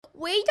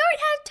We don't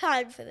have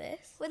time for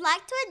this. We'd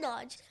like to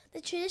acknowledge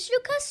the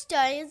traditional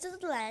custodians of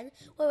the land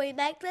where we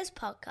make this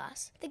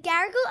podcast, the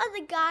Gadigal and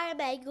the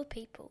Garamangal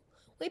people.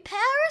 We pay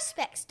our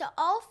respects to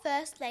all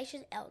First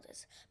Nation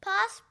elders,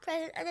 past,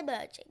 present and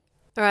emerging.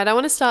 All right, I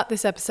want to start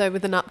this episode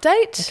with an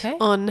update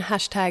on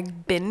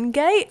hashtag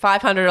BinGate. $500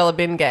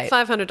 BinGate.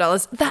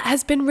 $500. That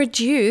has been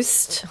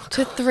reduced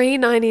to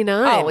 $3.99.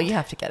 Oh, well, you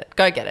have to get it.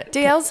 Go get it.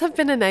 DLs have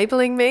been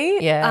enabling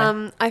me.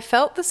 Yeah. I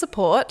felt the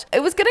support.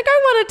 It was going to go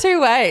one of two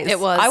ways. It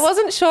was. I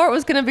wasn't sure it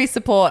was going to be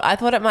support. I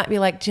thought it might be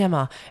like,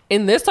 Gemma,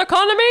 in this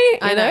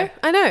economy? I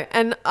know.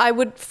 And I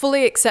would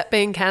fully accept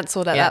being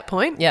cancelled at that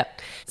point. Yeah.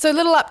 So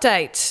little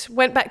update.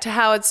 Went back to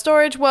Howard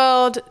Storage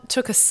World,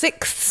 took a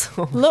sixth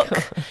look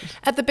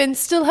at the bin.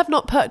 Still have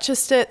not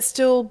purchased it,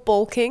 still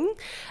balking.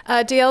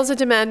 DLs are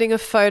demanding a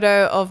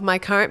photo of my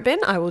current bin.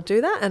 I will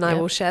do that and I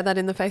will share that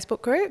in the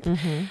Facebook group.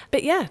 Mm-hmm.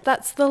 But yeah,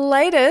 that's the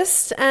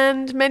latest.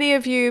 And many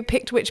of you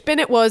picked which bin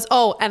it was.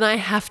 Oh, and I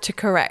have to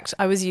correct.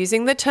 I was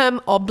using the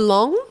term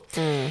oblong.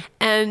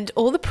 And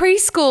all the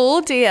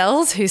preschool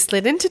DLs who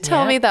slid in to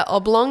tell me that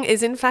oblong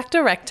is in fact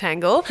a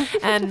rectangle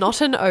and not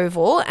an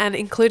oval, and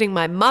including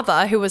my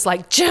mother who was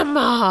like,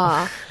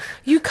 Gemma,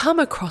 you come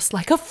across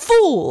like a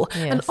fool.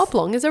 Yes. An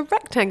oblong is a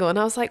rectangle. And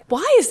I was like,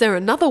 why is there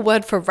another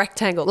word for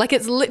rectangle? Like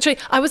it's literally,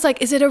 I was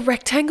like, is it a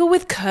rectangle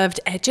with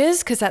curved edges?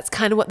 Because that's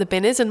kind of what the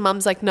bin is. And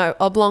Mum's like, no,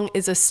 oblong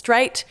is a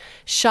straight,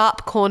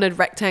 sharp cornered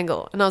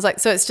rectangle. And I was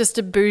like, so it's just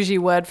a bougie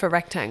word for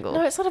rectangle.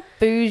 No, it's not a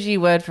bougie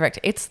word for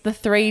rectangle. It's the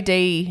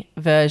 3D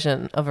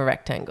version of a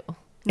rectangle.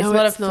 No, it's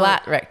not a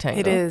flat rectangle.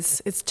 It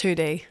is. It's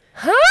 2D.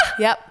 Huh?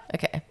 Yep.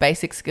 Okay,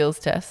 basic skills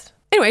test.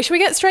 Anyway, should we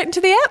get straight into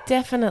the app?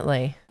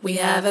 Definitely. We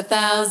have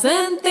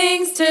 1,000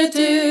 things to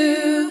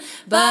do,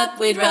 but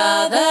we'd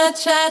rather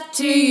chat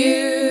to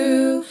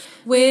you.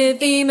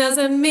 With emails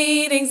and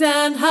meetings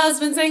and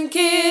husbands and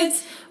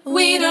kids,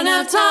 we don't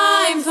have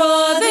time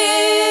for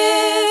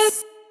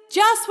this.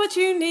 Just what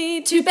you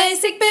need, two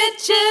basic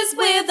bitches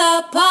with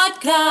a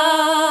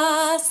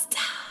podcast.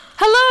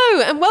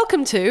 Hello and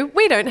welcome to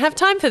We Don't Have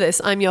Time for This.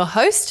 I'm your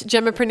host,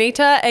 Gemma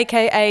Pranita,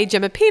 aka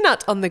Gemma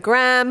Peanut on the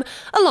gram,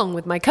 along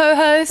with my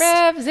co-host,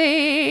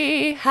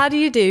 Revsy. How do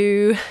you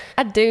do?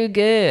 I do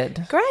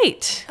good.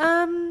 Great.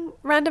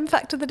 Random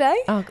fact of the day?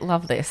 Oh,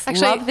 love this.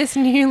 Actually- Love this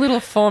new little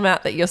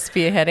format that you're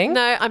spearheading.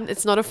 No,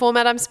 it's not a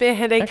format I'm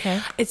spearheading.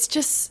 Okay. It's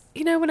just,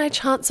 when I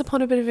chance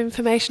upon a bit of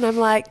information, I'm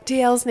like,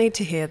 DLs need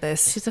to hear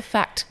this. She's a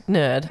fact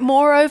nerd.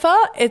 Moreover,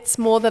 it's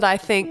more that I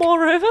think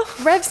Moreover?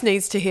 Revs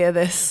needs to hear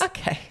this.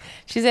 Okay.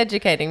 She's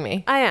educating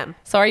me. I am.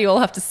 Sorry you all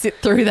have to sit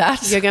through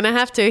that. You're going to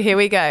have to. Here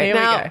we go. Here we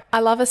now, go. I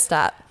love a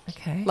stat.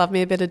 Okay. Love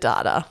me a bit of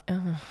data.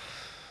 Oh,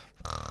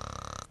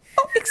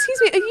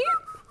 excuse me. Are you...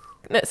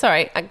 No,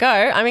 sorry. Go.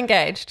 I'm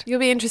engaged. You'll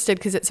be interested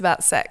because it's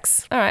about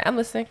sex. All right. I'm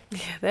listening. Yeah,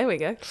 there we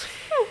go.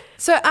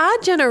 So our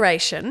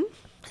generation,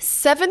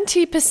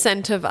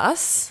 70% of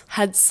us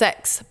had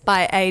sex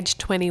by age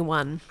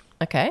 21.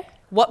 Okay.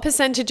 What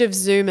percentage of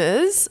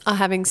Zoomers are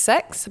having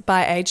sex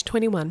by age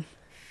 21?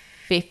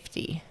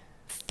 50.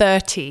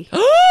 30.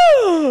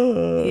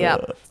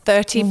 Yep,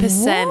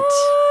 30%. What?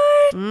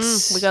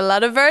 We got a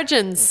lot of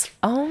virgins.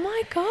 Oh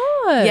my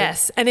God.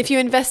 Yes, and if you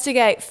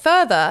investigate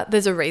further,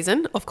 there's a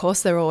reason. Of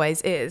course, there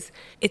always is.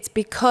 It's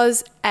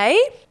because A,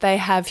 they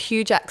have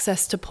huge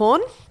access to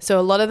porn. So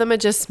a lot of them are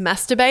just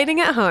masturbating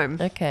at home.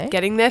 Okay.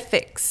 Getting their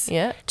fix.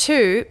 Yeah.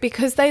 2,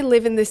 because they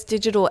live in this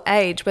digital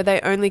age where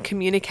they only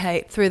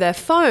communicate through their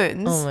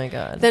phones. Oh my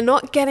God. They're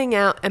not getting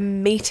out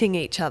and meeting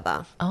each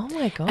other. Oh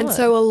my God. And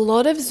so a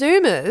lot of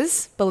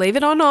Zoomers, believe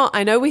it or not,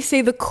 I know we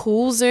see the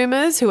cool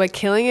Zoomers who are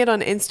killing it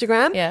on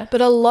Instagram, Yeah.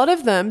 but a lot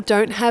of them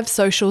don't have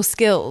social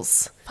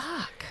skills.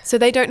 Fuck. So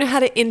they don't know how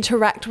to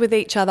interact with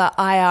each other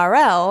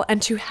IRL,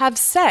 and to have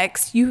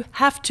sex, you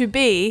have to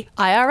be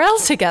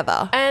IRL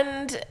together.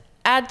 And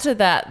add to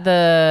that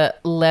the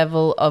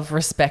level of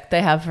respect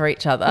they have for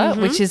each other,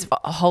 which is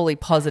a wholly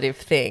positive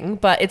thing.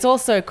 But it's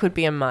also could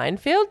be a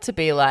minefield to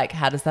be like,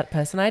 how does that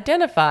person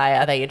identify?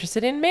 Are they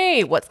interested in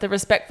me? What's the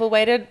respectful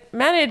way to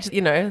manage,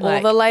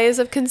 All the layers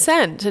of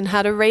consent and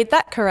how to read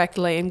that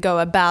correctly and go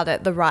about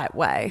it the right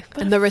way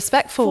and the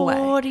respectful way.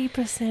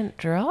 40%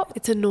 drop?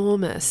 It's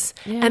enormous.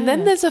 Yeah. And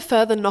then there's a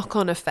further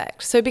knock-on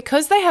effect. So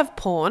because they have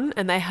porn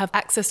and they have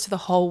access to the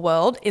whole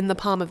world in the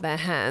palm of their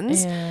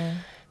hands,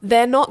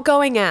 they're not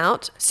going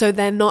out, so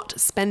they're not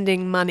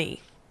spending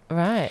money.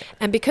 Right.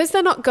 And because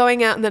they're not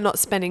going out and they're not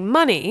spending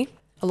money,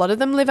 a lot of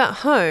them live at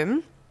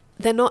home.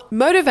 They're not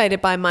motivated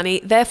by money,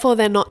 therefore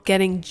they're not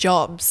getting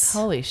jobs.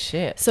 Holy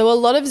shit. So a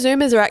lot of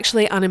Zoomers are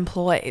actually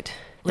unemployed.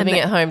 Living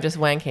at home just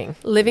wanking.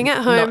 Living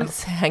at home, Not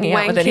hanging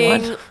out with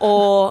anyone.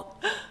 or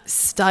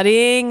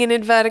studying in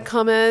inverted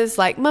commas,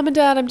 like, Mum and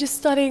Dad, I'm just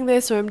studying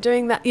this or I'm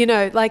doing that,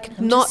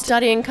 not Just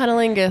studying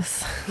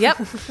cunnilingus. Yep.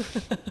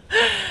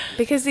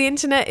 Because the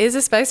internet is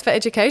a space for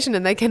education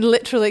and they can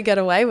literally get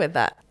away with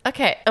that.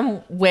 Okay,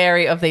 I'm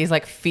wary of these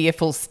like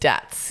fearful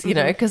stats, you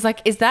know, because like,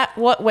 is that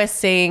what we're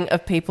seeing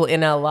of people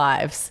in our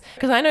lives?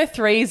 Because I know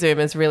 3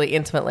 Zoomers really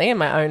intimately in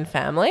my own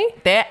family.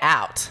 They're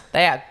out.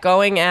 They are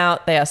going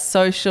out. They are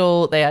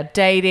social. They are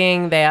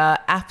dating. They are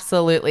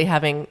absolutely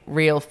having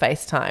real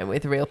FaceTime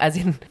with real, as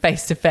in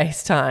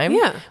face-to-face time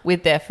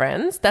with their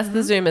friends. That's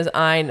the Zoomers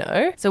I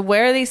know. So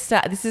where are these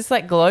stats? This is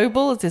like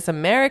global? Is this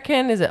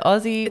American? Is it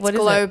Aussie? It's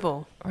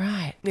global.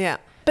 Right. Yeah.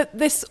 But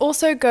this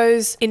also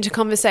goes into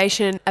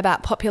conversation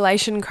about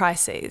population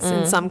crises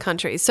in some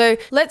countries. So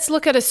let's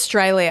look at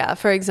Australia,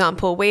 for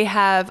example. We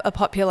have a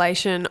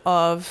population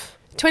of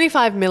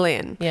 25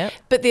 million. Yeah.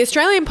 But the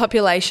Australian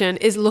population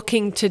is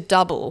looking to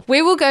double.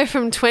 We will go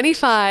from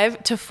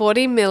 25 to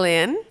 40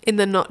 million in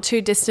the not too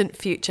distant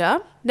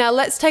future. Now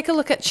let's take a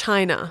look at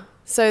China.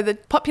 So the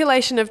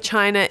population of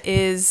China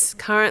is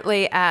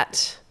currently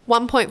at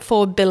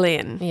 1.4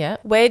 billion. Yeah.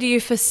 Where do you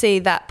foresee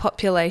that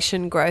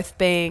population growth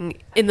being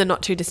in the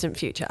not too distant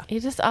future? You're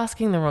just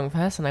asking the wrong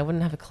person. I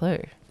wouldn't have a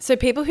clue. So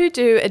people who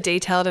do a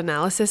detailed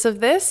analysis of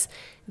this,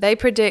 they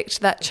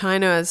predict that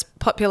China's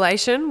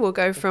population will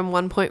go from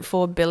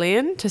 1.4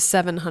 billion to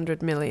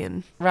 700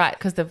 million. Right,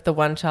 because of the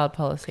one-child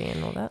policy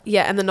and all that.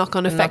 Yeah, and the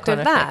knock-on effect of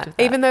that.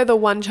 Even though the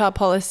one-child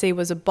policy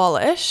was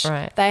abolished,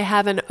 they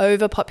have an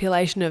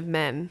overpopulation of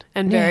men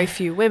and very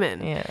few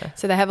women. Yeah.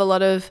 So they have a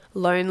lot of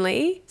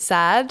lonely,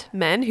 sad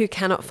men who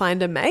cannot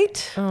find a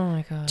mate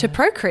to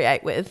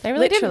procreate with. They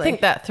really didn't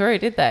think that through,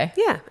 did they?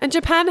 Yeah. And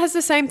Japan has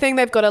the same thing.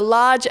 They've got a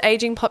large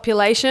aging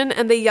population,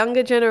 and the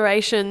younger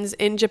generations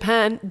in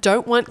Japan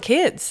don't want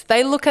kids.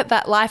 They look at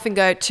that life and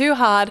go, too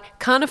hard,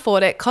 can't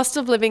afford it, cost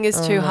of living is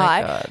too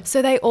high. God.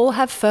 So they all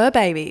have fur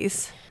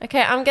babies.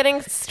 Okay, I'm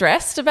getting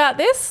stressed about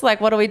this. Like,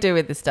 what do we do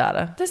with this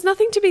data? There's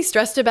nothing to be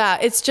stressed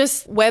about. It's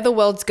just where the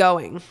world's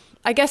going.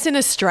 I guess in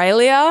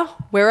Australia,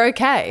 we're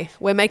okay.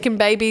 We're making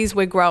babies,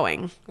 we're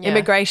growing. Yeah.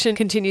 Immigration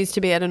continues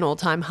to be at an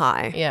all-time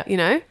high, Yeah. you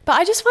know? But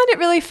I just find it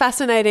really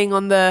fascinating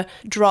on the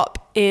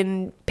drop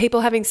in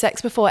people having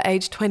sex before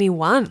age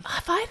 21.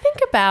 If I think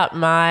about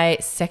my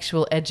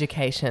sexual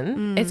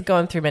education, it's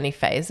gone through many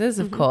phases,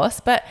 of course,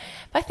 but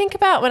if I think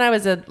about when I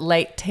was a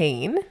late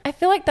teen, I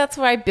feel like that's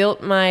where I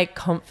built my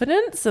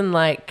confidence and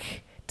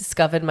like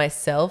discovered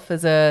myself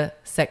as a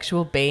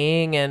sexual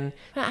being, and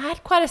I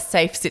had quite a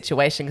safe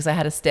situation because I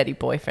had a steady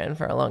boyfriend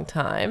for a long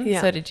time.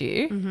 Yeah. So did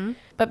you.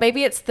 But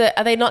maybe it's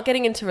are they not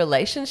getting into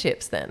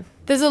relationships then?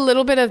 There's a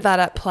little bit of that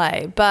at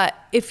play, but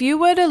if you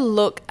were to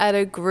look at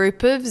a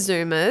group of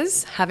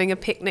Zoomers having a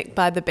picnic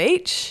by the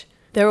beach,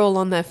 they're all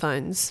on their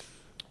phones.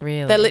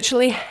 Really? They're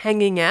literally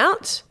hanging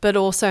out, but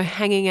also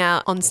hanging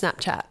out on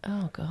Snapchat.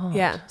 Oh, God.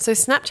 Yeah. So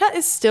Snapchat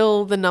is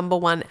still the number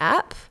one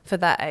app for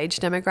that age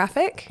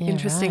demographic. Yeah,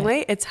 Interestingly,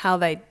 right. It's how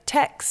they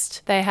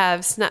text. They have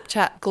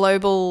Snapchat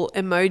global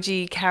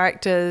emoji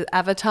character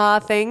avatar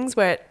things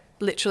where it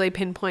literally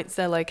pinpoints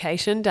their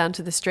location down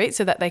to the street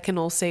so that they can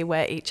all see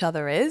where each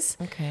other is.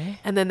 Okay.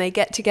 And then they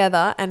get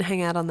together and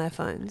hang out on their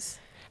phones.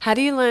 How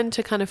do you learn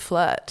to kind of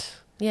flirt?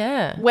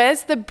 Yeah.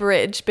 Where's the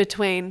bridge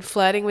between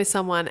flirting with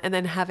someone and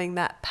then having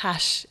that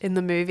pash in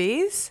the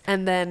movies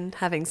and then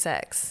having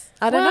sex?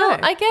 I don't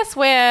know. I guess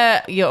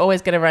where you're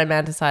always going to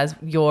romanticize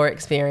your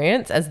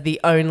experience as the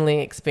only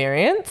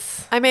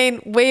experience. I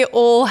mean, we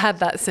all had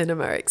that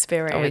cinema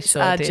experience,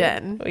 sure did.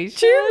 Jen. We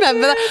Do you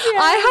remember sure that? did,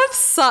 yes. I have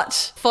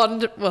such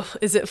fond, well,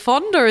 is it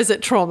fond or is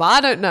it trauma? I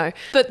don't know.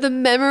 But the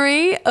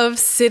memory of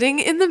sitting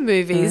in the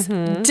movies,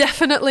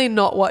 definitely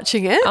not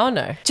watching it. Oh,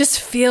 no. Just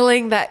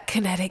feeling that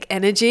kinetic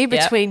energy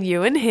between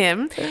you and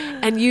him.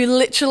 And you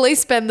literally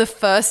spend the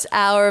first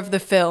hour of the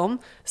film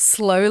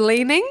slow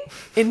leaning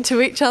into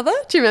each other.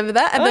 Do you remember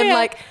that?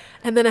 And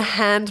and then a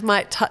hand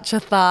might touch a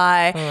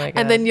thigh. Oh my God.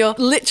 And then you're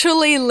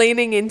literally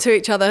leaning into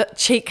each other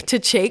cheek to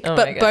cheek, Oh my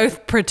but God.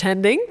 both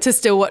pretending to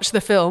still watch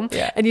the film.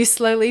 Yeah. And you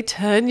slowly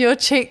turn your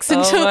cheeks Oh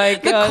until my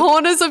the God.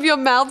 corners of your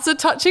mouths are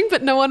touching,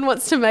 but no one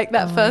wants to make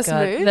that first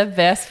God, move. the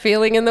best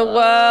feeling in the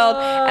world.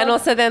 And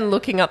also then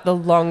looking up the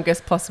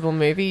longest possible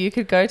movie you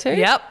could go to.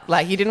 Yep.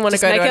 Like you didn't want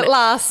Just to go make to it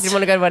last. You didn't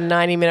want to go to a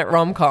 90-minute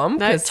rom-com.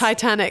 No, 'cause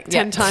Titanic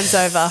 10 Yeah. times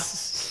over.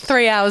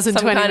 3 hours and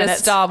some 20 kind minutes.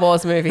 of Star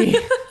Wars movie.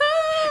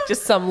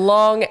 Just some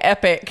long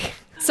epic.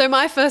 So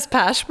my first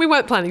pash, we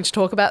weren't planning to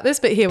talk about this,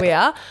 but here we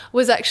are,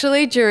 was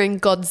actually during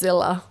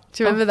Godzilla.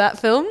 Do you remember that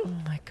film? Oh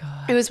my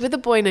God. It was with a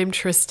boy named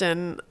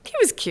Tristan. He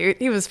was cute.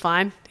 He was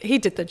fine. He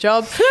did the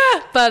job.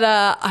 But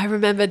I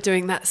remember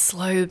doing that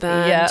slow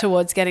burn Yeah.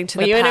 towards getting to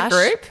Were the you pash. in a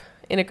group?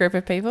 In a group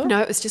of people? No,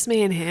 it was just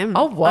me and him.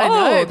 Oh, wow. I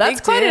know, That's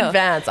big quite deal.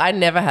 advanced. I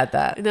never had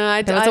that.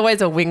 No, There was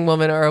always a wing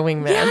woman or a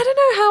wingman. Yeah, I don't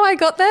know how I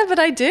got there, but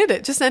I did.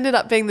 It just ended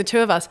up being the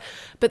two of us.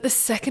 But the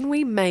second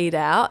we made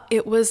out,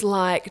 it was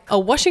like a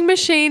washing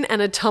machine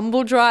and a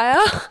tumble dryer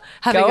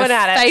having Going a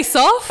at it. face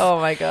off. Oh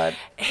my God.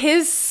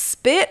 His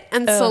spit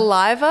and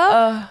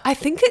saliva, I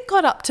think it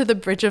got up to the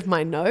bridge of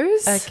my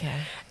nose. Okay.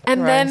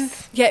 And then,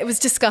 Gross. yeah, it was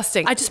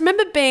disgusting. I just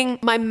remember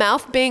my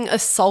mouth being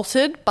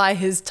assaulted by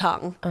his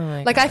tongue. Oh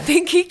my I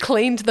think he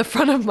cleaned the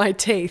front of my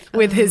teeth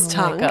with his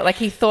tongue. God, like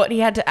he thought he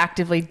had to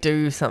actively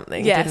do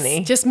something, Yes, didn't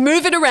he? just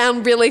move it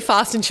around really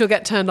fast and she'll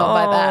get turned on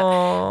by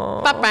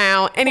that.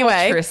 Ba-bow.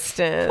 Anyway,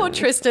 Tristan. poor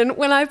Tristan.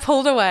 When I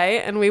pulled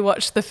away and we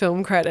watched the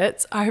film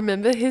credits, I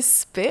remember his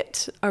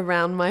spit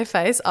around my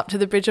face up to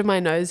the bridge of my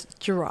nose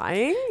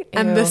drying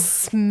and the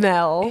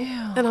smell.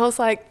 And I was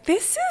like,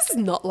 this is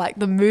not like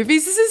the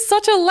movies. This is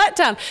such a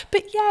letdown.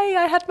 But yay,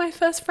 I had my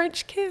first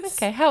French kiss.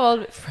 Okay, how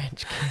old?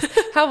 French kiss.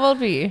 How old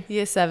were you?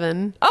 Year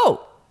 7.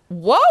 Oh,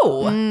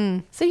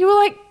 whoa. So you were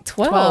like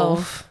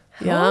 12.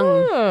 Young.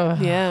 Oh.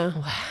 Yeah.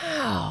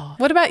 Wow.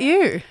 What about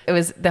you? It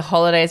was the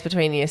holidays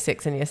between year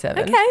 6 and year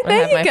 7. Okay, I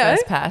there had you my go.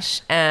 first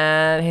Pash,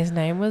 and his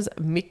name was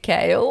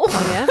Mikhail.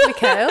 Oh, yeah,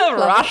 Mikhail. Love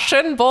it.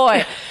 Russian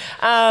boy.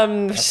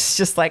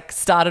 Just like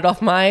started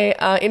off my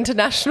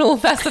international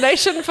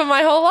fascination for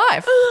my whole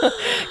life.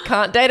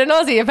 Can't date an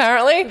Aussie,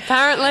 apparently.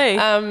 Apparently.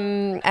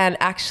 And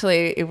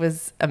actually, it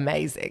was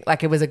amazing.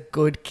 Like, it was a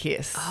good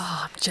kiss.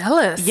 Oh, I'm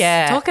jealous.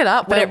 Yeah. Talk it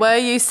up. But Where it- were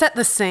you? Set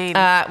the scene.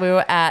 We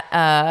were at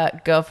a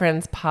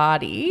girlfriend's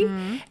party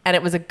and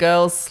it was a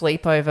girl's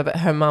sleepover, but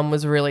her mum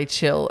was really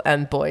chill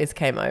and boys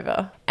came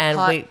over and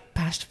Hot. we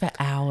pashed for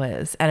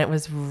hours and it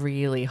was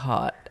really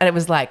hot and it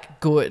was like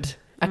good.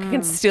 I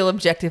can still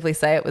objectively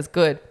say it was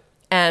good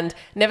and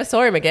never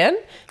saw him again.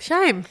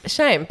 Shame.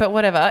 Shame, but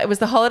whatever. It was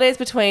the holidays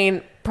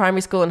between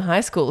primary school and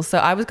high school. So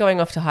I was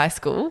going off to high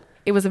school.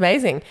 It was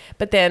amazing.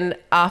 But then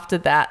after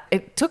that,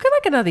 it took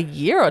like another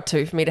year or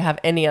two for me to have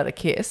any other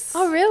kiss.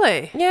 Oh,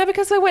 really? Yeah,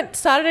 because I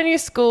started a new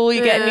school,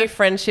 you get a Yeah. new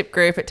friendship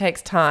group, it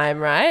takes time,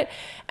 right?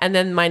 And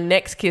then my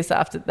next kiss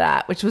after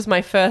that, which was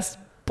my first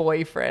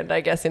boyfriend, I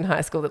guess, in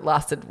high school that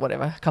lasted,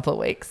 whatever, a couple of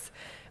weeks,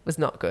 was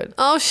not good.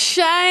 Oh,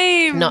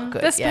 shame. Not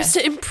good, They're yeah. supposed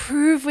to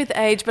improve with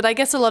age, but I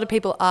guess a lot of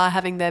people are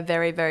having their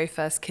very, very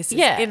first kisses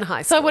in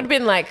high school. So it would have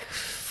been like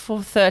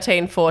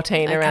 13,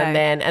 14 Okay. around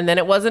then. And then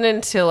it wasn't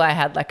until I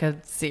had like a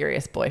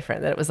serious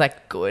boyfriend that it was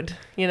like good,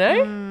 you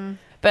know?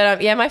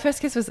 But yeah, my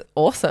first kiss was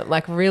awesome,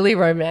 like really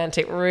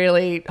romantic,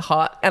 really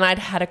hot. And I'd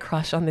had a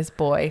crush on this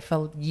boy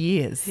for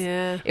years.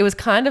 Yeah. It was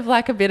kind of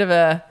like a bit of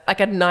a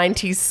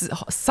 90s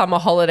summer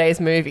holidays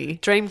movie.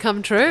 Dream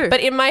come true.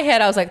 But in my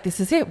head, I was like, this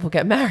is it. We'll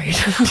get married.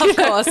 of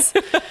course.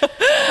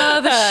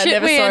 Oh, the shit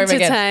never we saw him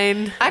again.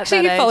 entertain. at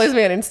Actually, that he follows age.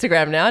 me on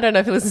Instagram now. I don't know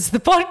if he listens to the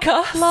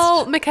podcast.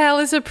 Lol, Mikhail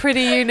is a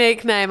pretty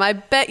unique name. I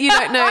bet you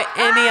don't know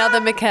any other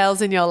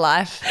Mikhails in your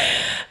life.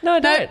 No, I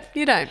don't. No,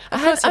 you don't. I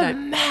Of had course you a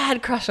don't.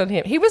 mad crush on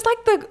him. He was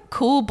like the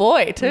cool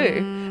boy too.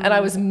 And I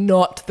was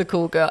not the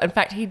cool girl. In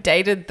fact, he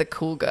dated the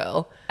cool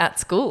girl at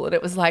school. And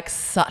it was like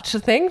such a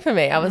thing for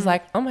me. I was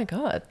like, oh my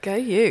God. Go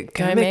you.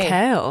 Go, Go me.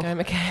 Mikhail. Go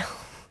Mikhail.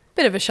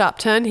 Bit of a sharp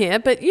turn here,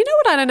 but you know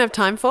what I don't have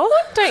time for?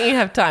 Don't you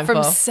have time From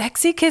for?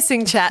 sexy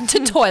kissing chat to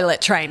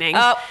toilet training.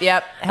 Oh,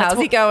 yep. How's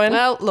he going?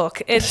 Well,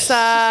 look, it's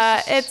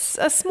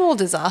a small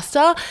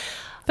disaster.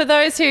 For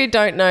those who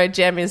don't know,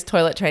 Jem is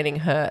toilet training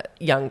her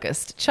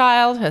youngest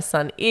child. Her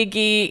son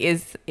Iggy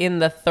is in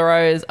the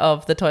throes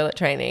of the toilet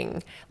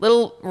training.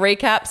 Little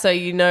recap, so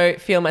you know,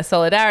 feel my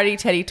solidarity.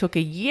 Teddy took a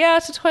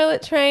year to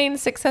toilet train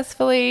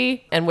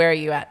successfully. And where are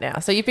you at now?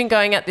 So you've been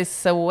going at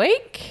this a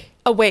week?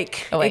 A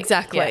week, A week,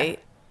 exactly. yeah.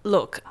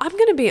 Look, I'm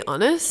going to be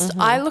honest.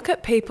 I look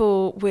at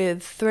people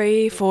with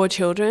 3, 4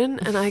 children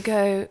and I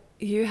go,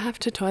 you have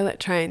to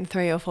toilet train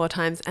 3 or 4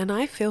 times and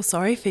I feel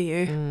sorry for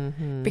you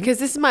because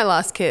this is my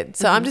last kid.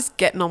 So I'm just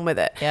getting on with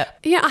it. Yep.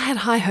 Yeah, I had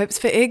high hopes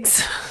for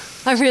Iggs.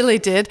 I really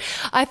did.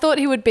 I thought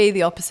he would be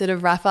the opposite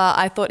of Rafa.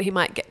 I thought he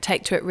might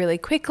take to it really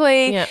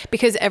quickly Yep.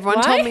 because everyone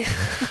Why? told me.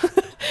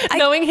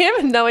 Knowing him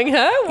and knowing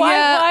her?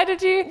 Why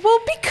did you Well,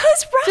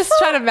 because Rafa... just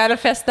try to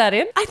manifest that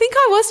in? I think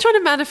I was trying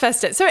to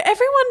manifest it. So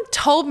everyone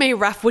told me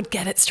Raf would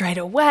get it straight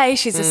away.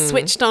 She's a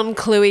switched on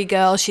cluey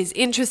girl. She's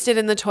interested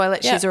in the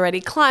toilet. Yeah. She's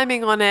already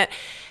climbing on it.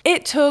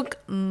 It took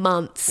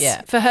months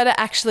Yeah. for her to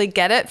actually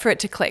get it, for it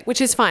to click, which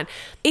is fine.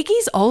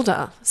 Iggy's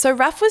older. So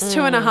Raf was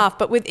 2.5,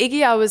 but with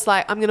Iggy, I was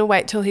like, I'm going to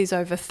wait till he's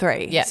over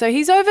 3. Yeah. So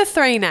he's over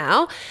 3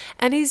 now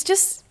and he's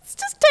just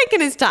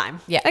taking his time.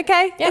 Yeah.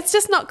 Okay. Yeah. It's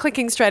just not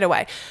clicking straight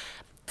away.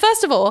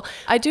 First of all,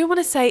 I do want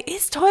to say,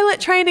 is toilet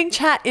training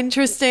chat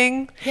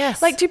interesting? Yes.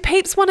 Like, do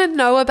peeps want to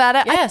know about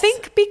it? I Yes.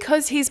 think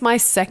because he's my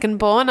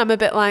second-born, I'm a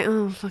bit like,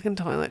 oh, fucking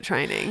toilet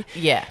training.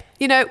 Yeah.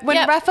 You know, when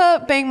Yep.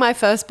 Rafa being my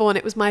firstborn,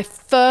 it was my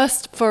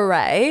first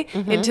foray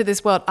into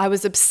this world. I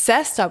was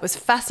obsessed. I was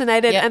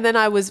fascinated. Yep. And then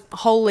I was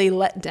wholly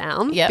let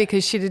down Yep.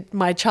 because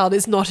my child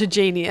is not a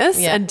genius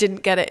Yep. and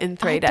didn't get it in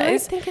 3 days. I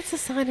don't think it's a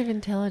sign of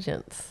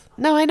intelligence.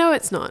 No, I know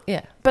it's not.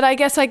 Yeah. But I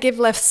guess I give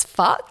less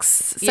fucks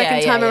second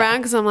Yeah, time yeah. around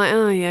because I'm like,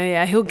 oh,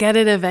 yeah, he'll get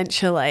it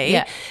eventually.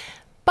 Yeah.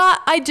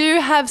 But I do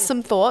have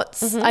some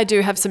thoughts. I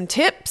do have some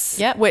tips,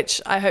 Yep.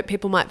 which I hope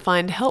people might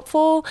find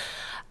helpful.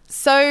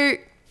 So,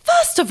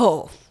 first of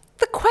all,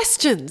 the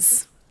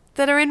questions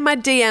that are in my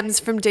DMs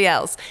from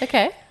DLs.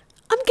 Okay.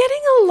 I'm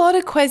getting a lot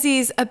of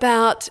quezies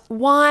about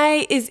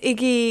why is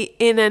Iggy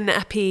in a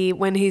nappy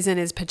when he's in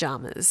his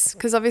pajamas?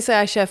 Because obviously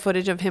I share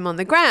footage of him on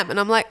the gram and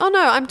I'm like, oh no,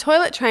 I'm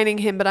toilet training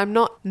him, but I'm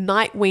not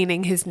night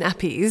weaning his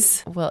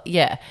nappies. Well,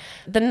 yeah.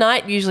 The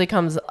night usually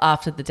comes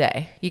after the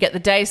day. You get the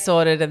day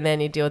sorted and then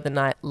you deal with the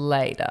night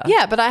later.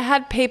 Yeah, but I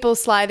had people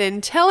slide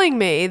in telling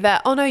me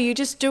that, oh no, you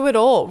just do it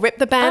all. Rip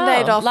the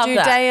Band-Aid off, love do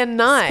that. day and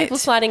night. People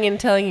sliding in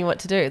telling you what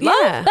to do.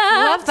 Yeah,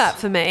 love that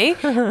for me.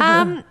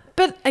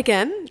 But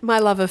again, my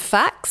love of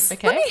facts.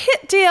 Okay. Let me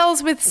hit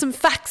DLs with some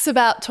facts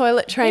about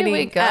toilet we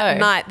training go. at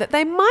night that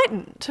they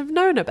mightn't have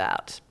known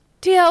about.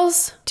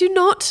 DLs, do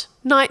not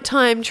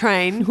nighttime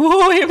train.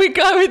 Oh, here we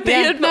go with the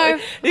Yeah, advice.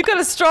 no. You've got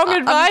a strong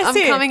advice I'm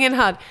here. coming in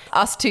hard.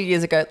 Us 2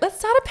 years ago, let's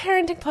start a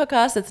parenting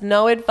podcast. It's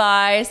no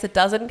advice. It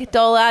doesn't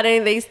dole out any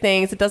of these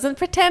things. It doesn't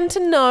pretend to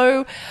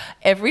know.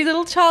 Every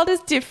little child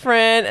is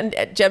different.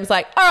 And Jem's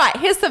like, all right,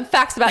 here's some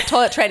facts about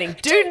toilet training.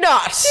 Do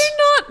not.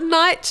 Do not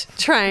night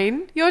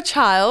train your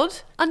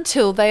child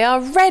until they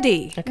are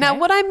ready. Now,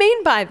 what I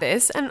mean by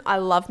this, and I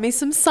love me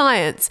some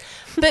science,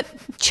 but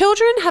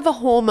children have a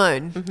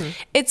hormone.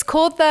 It's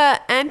called the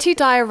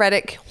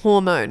antidiuretic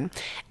hormone.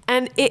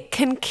 And it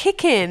can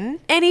kick in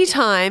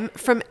anytime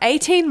from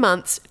 18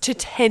 months to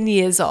 10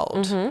 years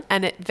old.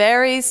 And it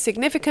varies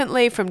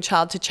significantly from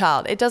child to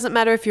child. It doesn't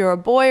matter if you're a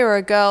boy or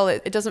a girl.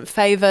 It doesn't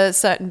favor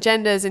certain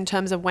genders in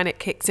terms of when it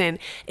kicks in.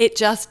 It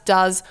just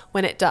does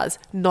when it does.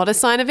 Not a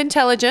sign of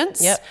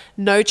intelligence. Yep.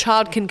 No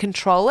child can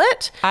control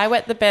it. I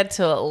wet the bed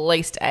till at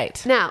least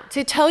 8. Now,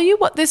 to tell you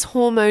what this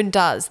hormone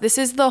does, this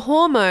is the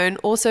hormone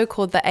also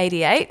called the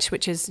ADH,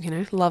 which is,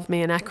 love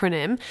me an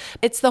acronym.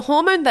 It's the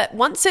hormone that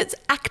once it's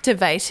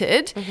activated,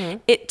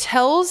 it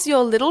tells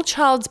your little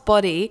child's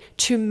body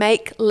to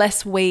make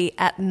less wee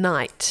at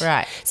night.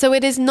 Right. So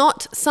it is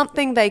not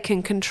something they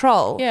can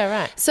control. Yeah,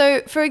 right.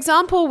 So, for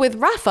example, with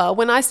Rafa,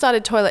 when I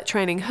started toilet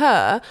training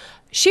her,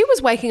 she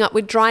was waking up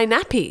with dry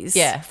nappies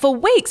for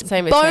weeks,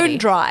 Same with bone Teddy.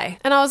 dry.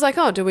 And I was like,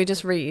 oh, do we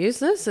just reuse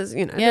this? As,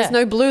 Yeah. There's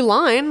no blue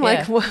line.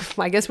 Like, Yeah. well,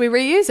 I guess we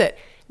reuse it.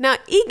 Now,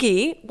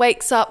 Iggy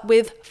wakes up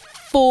with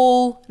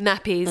full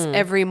nappies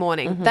every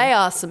morning. They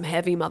are some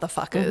heavy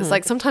motherfuckers.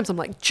 Like sometimes I'm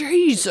like,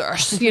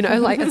 Jesus,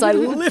 like as I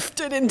lift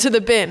it into the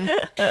bin.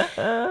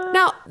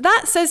 Now,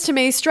 that says to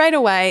me straight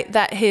away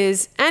that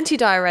his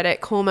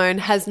antidiuretic hormone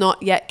has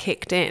not yet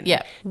kicked in.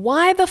 Yeah.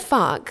 Why the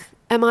fuck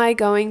am I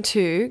going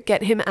to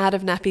get him out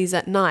of nappies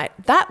at night?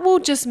 That will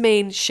just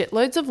mean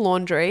shitloads of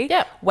laundry,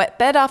 Yep. wet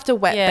bed after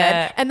wet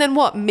bed, and then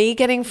what? Me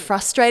getting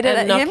frustrated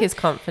And at him? knock his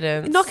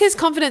confidence. Knock his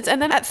confidence.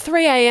 And then at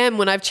 3 a.m.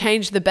 when I've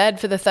changed the bed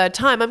for the third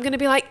time, I'm going to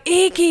be like,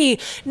 Iggy,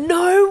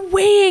 no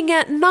weeing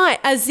at night,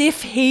 as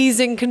if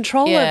he's in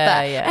control of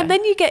that. Yeah. And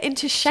then you get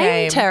into shame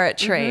Shame.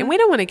 territory. And we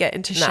don't want to get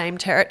into shame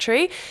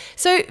territory.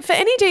 So for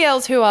any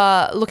DLs who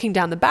are looking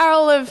down the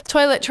barrel of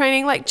toilet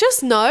training, like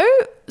just know,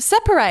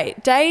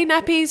 separate day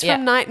nappies Yeah.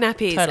 from night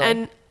nappies. Totally.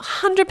 And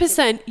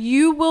 100%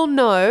 you will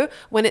know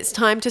when it's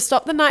time to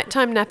stop the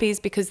nighttime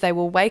nappies because they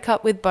will wake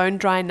up with bone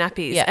dry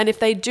nappies. Yeah. And if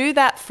they do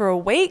that for a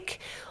week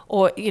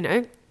or,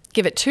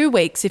 give it 2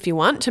 weeks if you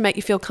want to make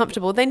you feel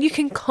comfortable, then you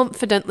can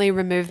confidently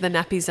remove the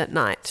nappies at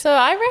night. So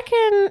I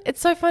reckon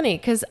it's so funny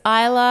because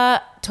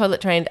Isla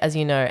toilet trained, as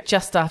you know,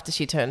 just after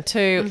she turned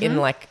 2 in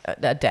like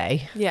a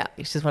day. Yeah.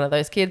 She's one of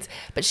those kids.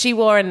 But she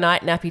wore a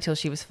night nappy till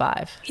she was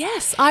 5.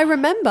 Yes, I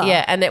remember.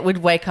 Yeah, and it would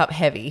wake up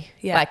heavy.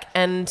 Yeah.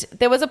 And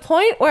there was a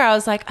point where I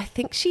was like, I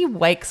think she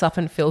wakes up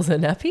and fills her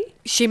nappy.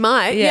 She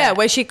might. Yeah. Yeah,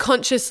 where she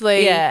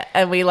consciously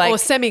And we like or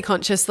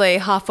semi-consciously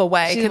half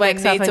awake she and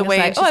wakes then up needs and a wee.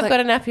 like, and oh, she's I've got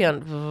a nappy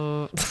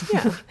on.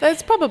 Yeah,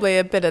 there's probably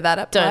a bit of that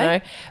at play. Don't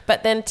know.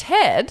 But then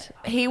Ted,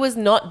 he was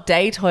not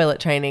day toilet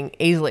training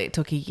easily. It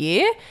took a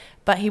year,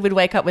 but he would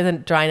wake up with a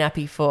dry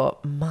nappy for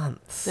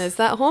months. There's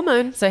that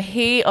hormone. So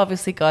he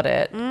obviously got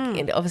it.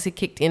 It obviously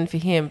kicked in for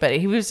him, but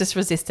he was just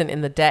resistant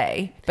in the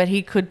day, but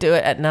he could do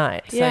it at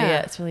night. So Yeah. yeah,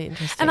 it's really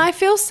interesting. And I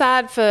feel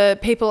sad for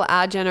people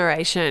our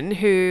generation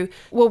who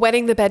were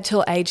wetting the bed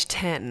till age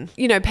 10.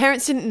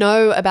 Parents didn't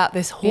know about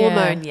this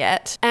hormone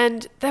yet,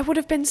 and there would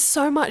have been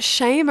so much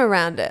shame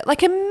around it.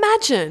 Like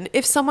imagine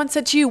if someone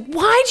said to you,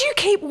 why do you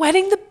keep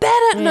wetting the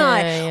bed at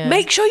night? yeah.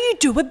 Make sure you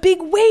do a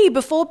big wee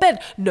before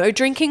bed. No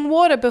drinking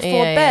water before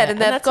bed. And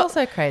they've that's got...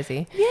 also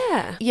crazy.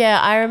 Yeah. Yeah,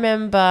 I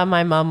remember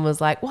my mum was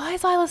like, why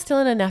is Isla still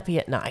in a nappy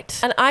at night?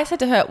 And I said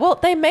to her, well,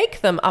 they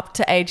make them up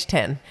to age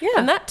 10. Yeah.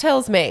 And that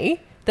tells me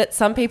that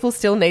some people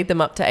still need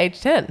them up to age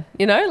 10.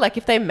 Like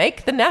if they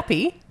make the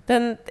nappy,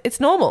 then it's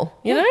normal,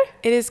 you know?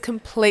 It is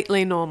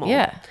completely normal.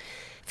 Yeah.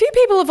 Few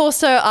people have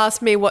also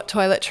asked me what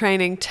toilet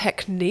training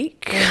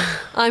technique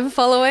I'm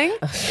following.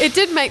 It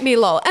did make me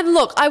lol. And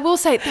look, I will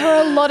say there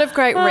are a lot of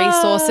great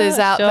resources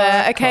out sure,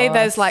 there. of Okay, course.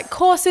 there's like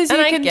courses And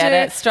you I can get do.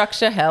 it.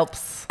 Structure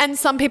helps. And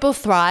some people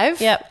thrive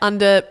Yep.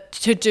 under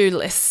to-do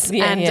lists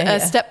Yeah, and yeah, yeah.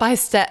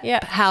 step-by-step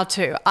Yep. how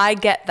to. I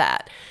get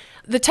that.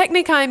 The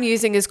technique I'm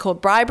using is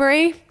called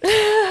bribery.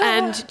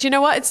 And do you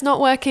know what? It's not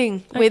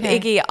working with Okay.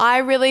 Iggy. I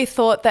really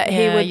thought that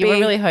he would you be. were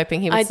really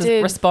hoping he I would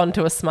did. respond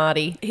to a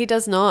smartie. He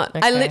does not. I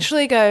Okay.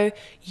 literally go,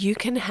 you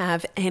can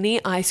have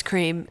any ice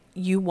cream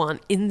you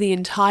want in the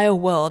entire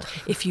world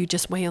if you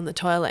just wee on the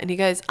toilet. And he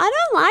goes, I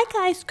don't like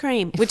ice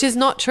cream, which is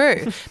not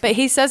true. But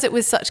he says it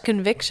with such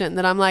conviction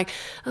that I'm like,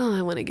 oh,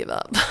 I want to give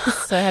up.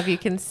 So have you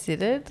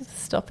considered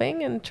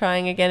stopping and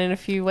trying again in a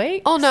few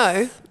weeks? Oh,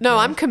 no,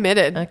 I'm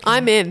committed. Okay.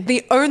 I'm in.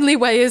 The only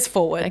way is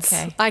forwards.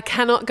 Okay. I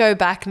cannot go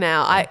back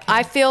now.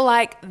 I feel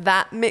like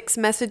that mixed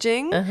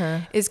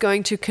messaging is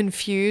going to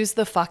confuse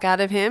the fuck out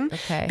of him.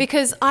 Okay.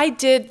 Because I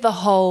did the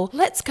whole,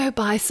 let's go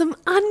buy some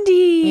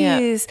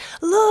undies.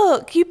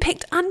 Look, you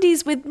picked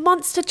undies with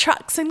monster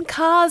trucks and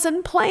cars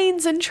and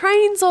planes and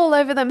trains all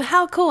over them.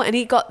 How cool. And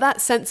he got that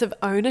sense of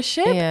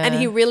ownership Yeah. and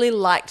he really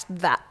liked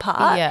that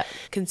part. Yeah.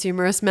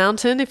 Consumerist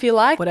mountain, if you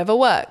like, whatever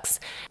works.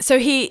 So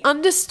he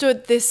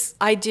understood this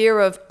idea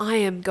of, I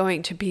am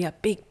going to be a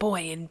big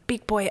boy in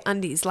big boy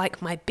undies,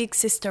 like my big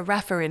sister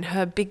Rafa in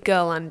her big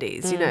girl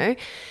undies, you know?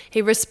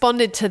 He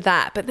responded to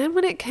that. But then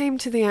when it came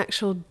to the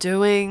actual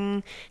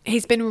doing,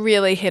 he's been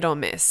really hit or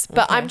miss.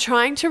 But I'm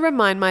trying to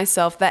remind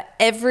myself that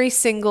every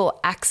single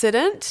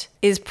accident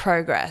is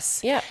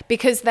progress. Yeah.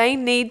 Because they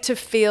need to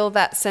feel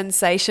that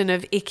sensation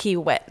of icky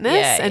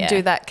wetness and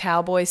do that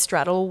cowboy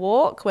straddle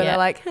walk where Yeah. they're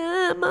like,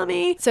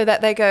 mummy, so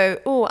that they go,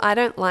 oh, I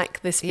don't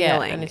like this Yeah,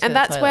 I feeling. need to go to And the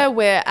that's toilet. where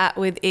we're at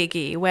with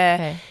Iggy, where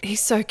Okay.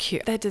 he's so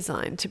cute. They're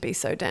designed to be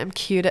so damn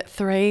cute at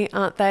 3,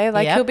 aren't they?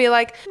 Like Yep. he'll be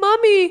like,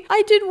 Mummy,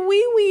 I did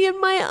wee-wee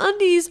in my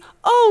undies.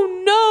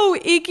 Oh no,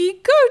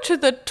 Iggy, go to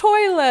the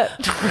toilet.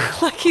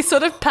 Like he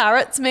sort of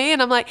parrots me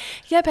and I'm like,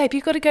 yeah, babe,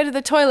 you got to go to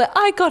the toilet.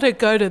 I got to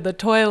go to the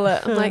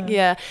toilet. I'm like,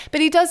 yeah.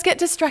 But he does get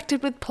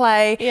distracted with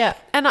play. Yeah.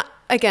 And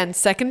again,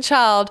 second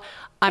child,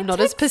 I'm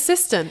not as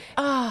persistent.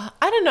 I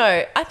don't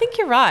know. I think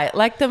you're right.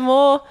 Like the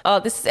more,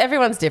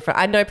 everyone's different.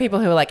 I know people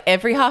who are like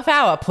every half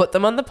hour, put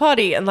them on the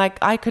potty. And like,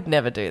 I could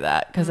never do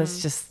that because it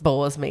just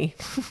bores me.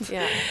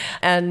 Yeah.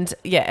 And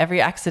yeah,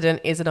 every accident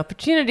is an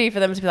opportunity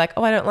for them to be like,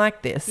 oh, I don't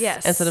like this.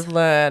 Yes. And sort of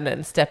learn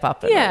and step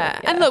up. And Yeah.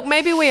 And look,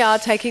 maybe we are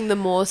taking the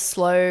more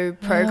slow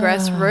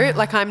progress route.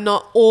 Like I'm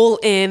not all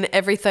in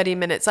every 30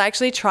 minutes. I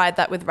actually tried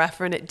that with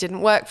Rafa and it didn't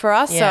work for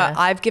us. Yeah. So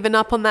I've given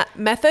up on that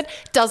method.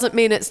 Doesn't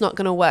mean it's not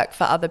going to work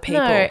for other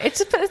people. No,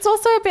 it's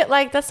also a bit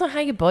like that's not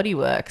how your body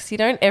works. You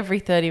don't every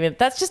 30 minutes.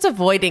 That's just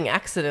avoiding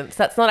accidents.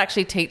 That's not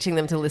actually teaching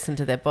them to listen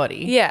to their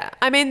body. Yeah.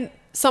 I mean,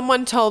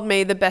 someone told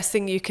me the best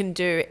thing you can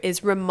do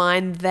is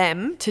remind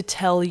them to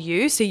tell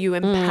you so you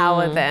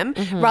empower them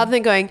rather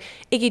than going,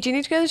 Iggy, do you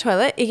need to go to the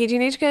toilet? Iggy, do you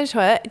need to go to the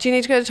toilet? Do you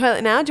need to go to the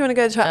toilet now? Do you want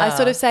to go to the toilet? I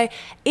sort of say,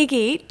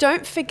 Iggy,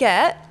 don't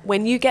forget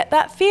when you get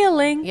that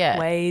feeling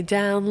way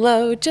down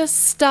low,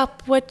 just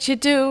stop what you're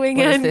doing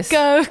What is and this?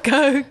 go.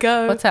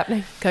 What's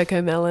happening?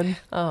 Coco Melon.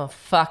 Oh,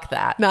 fuck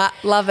that. Nah,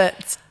 love it.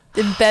 It's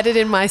embedded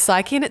in my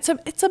psyche and it's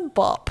a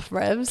bop,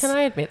 Revs. Can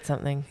I admit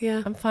something?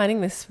 Yeah. I'm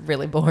finding this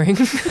really boring.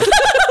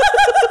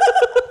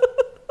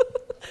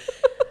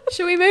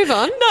 Should we move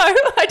on? No,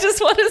 I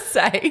just want to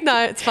say.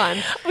 No, it's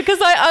fine. Because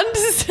I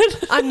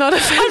understand. I'm not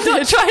offended. I'm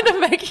not trying to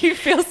make you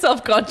feel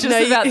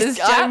self-conscious about this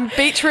chat. I'm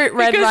beetroot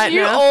red because right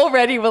you now.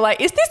 already were like,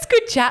 is this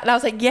good chat? And I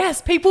was like,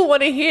 yes, people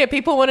want to hear.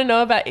 People want to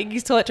know about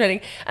Iggy's toilet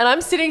training. And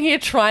I'm sitting here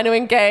trying to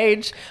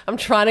engage. I'm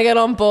trying to get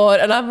on board.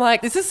 And I'm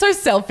like, this is so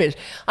selfish.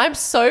 I'm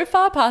so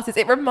far past this.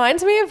 It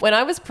reminds me of when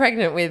I was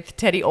pregnant with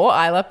Teddy or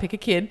Isla, pick a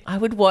kid. I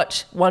would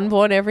watch One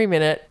Born every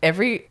minute.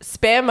 Every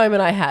spare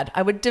moment I had,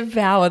 I would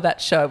devour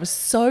that show. I was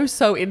so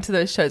into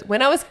those shows.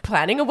 When I was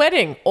planning a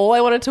wedding, all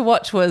I wanted to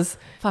watch was,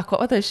 what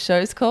were those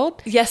shows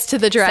called? Yes to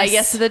the dress. Say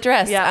Yes to the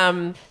Dress.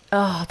 Yeah.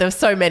 There were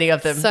so many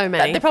of them. So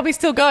many. They're probably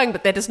still going,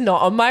 but they're just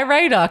not on my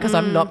radar because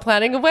I'm not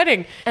planning a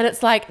wedding. And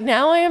it's like,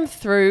 now I am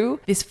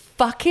through this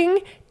fucking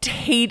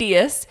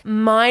tedious,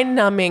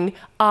 mind-numbing,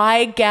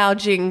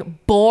 eye-gouging,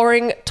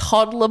 boring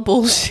toddler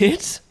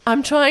bullshit.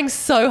 I'm trying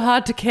so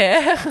hard to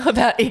care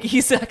about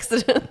Iggy's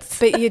accidents.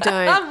 But you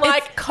don't. I'm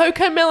like,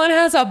 Coco Melon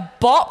has a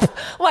bop?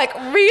 Like,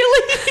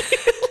 really?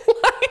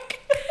 Like...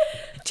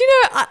 Do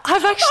you know,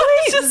 I've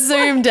actually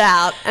zoomed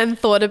out and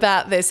thought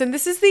about this. And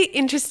this is the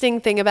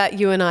interesting thing about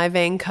you and I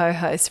being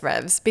co-hosts,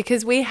 Revs,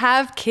 because we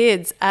have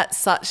kids at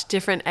such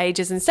different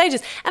ages and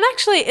stages. And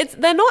actually,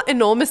 they're not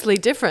enormously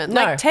different.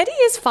 No. Like Teddy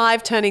is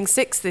 5 turning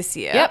 6 this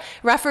year. Yep.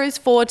 Rafa is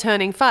 4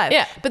 turning 5.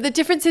 Yeah. But the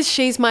difference is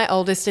she's my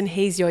oldest and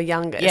he's your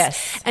youngest.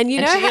 Yes. And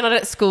you know, you're not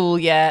at school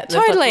yet.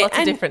 There's totally. Lots of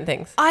And different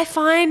things. I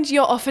find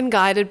you're often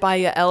guided by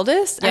your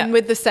eldest. Yeah. And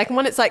with the second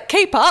one, it's like,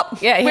 keep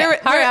up. Yeah,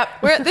 hurry up.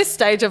 We're at this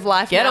stage of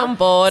life Get now. on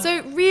board.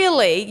 So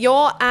really,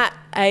 you're at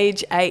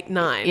age 8,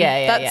 9.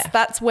 Yeah.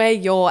 That's where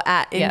you're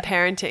at in Yeah.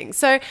 parenting.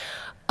 So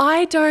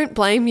I don't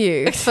blame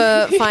you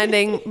for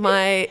finding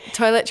my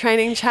toilet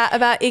training chat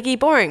about Iggy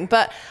boring,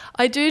 but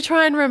I do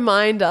try and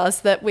remind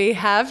us that we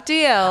have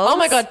DLs. Oh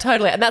my God,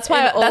 totally. And that's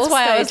why in all I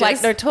was like,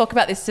 stages. no, talk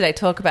about this today.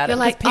 Talk about You're it.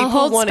 like, because I'll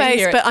hold wanna space,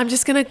 hear it. but I'm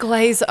just going to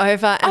glaze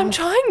over. And I'm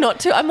trying not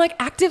to. I'm like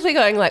actively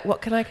going like,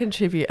 what can I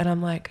contribute? And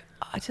I'm like,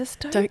 I just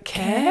Don't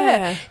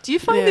care. Do you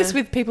find this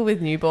with people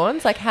with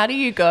newborns? Like, how do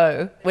you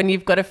go when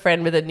you've got a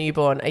friend with a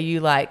newborn? Are you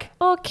like,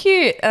 oh,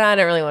 cute, and I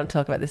don't really want to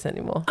talk about this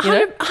anymore? You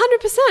know?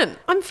 100%.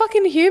 I'm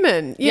fucking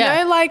human. You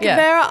know, like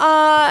there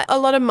are a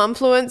lot of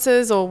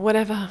mumfluencers or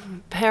whatever,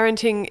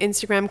 parenting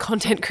Instagram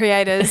content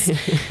creators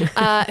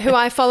who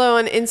I follow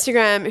on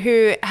Instagram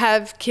who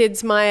have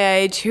kids my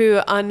age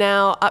who are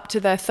now up to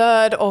their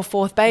third or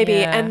fourth baby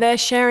and they're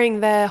sharing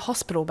their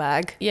hospital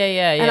bag.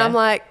 Yeah. And I'm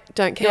like,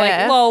 don't care. You're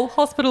like, lol,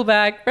 hospital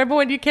bag. Remember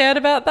when you cared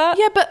about that?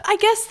 Yeah, but I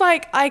guess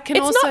like I can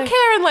It's also... not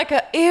caring like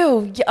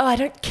ew, I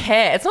don't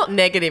care. It's not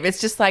negative. It's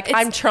just like,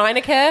 I'm trying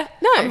to care.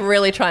 No. I'm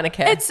really trying to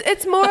care.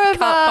 It's more I of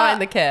can't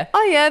find the care.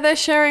 Oh yeah, they're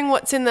sharing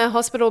what's in their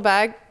hospital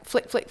bag.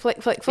 Flick.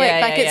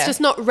 It's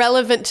just not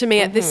relevant to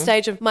me at this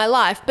stage of my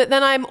life. But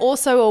then I'm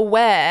also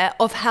aware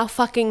of how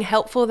fucking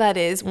helpful that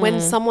is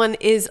when someone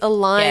is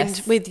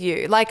aligned with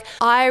you. Like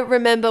I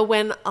remember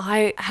when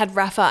I had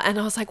Rafa and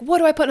I was like, what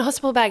do I put in a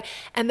hospital bag?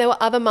 And there were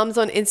other mums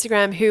on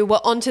Instagram who were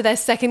onto their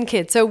second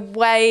kid, so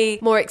way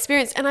more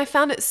experienced. And I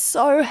found it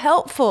so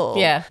helpful.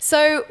 Yeah.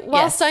 So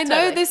whilst I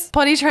know this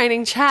potty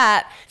training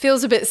chat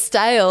feels a bit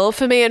stale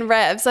for me and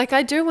Revs, like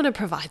I do want to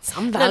provide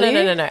some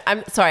value. No.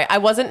 I'm sorry. I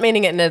wasn't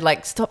meaning it in a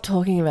like, stop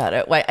talking about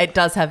it. Wait, it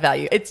does have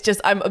value. It's just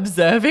I'm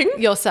observing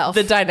yourself,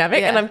 the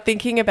dynamic, and I'm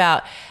thinking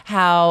about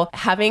how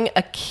having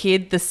a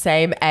kid the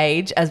same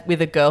age as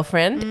with a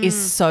girlfriend is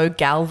so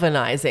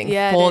galvanizing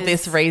for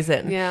this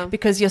reason. Yeah.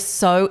 Because you're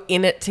so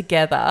in it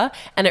together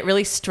and it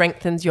really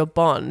strengthens your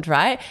bond,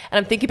 right?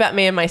 And I'm thinking about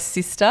me and my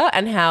sister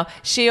and how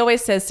she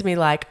always says to me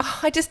like, oh,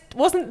 I just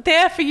wasn't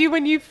there for you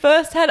when you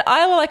first had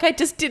Isla. Like I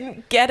just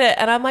didn't get it.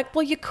 And I'm like,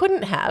 well, you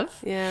couldn't have.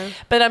 Yeah.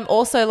 But I'm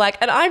also like,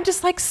 and I'm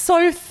just like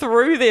so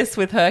through this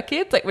with her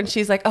kids. Like when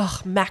she's like, oh,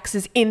 Max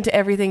is into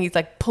everything. He's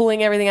like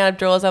pulling everything out of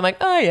drawers. I'm like,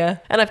 oh yeah.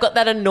 And I've got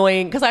that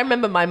annoying, because I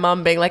remember my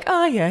mum being like,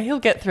 oh yeah, he'll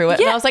get through it.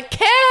 Yeah. And I was like,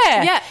 care.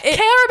 Yeah,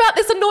 Care about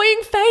this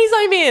annoying phase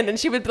I'm in. And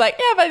she would be like,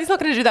 yeah, but he's not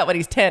going to do that when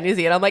he's 10, is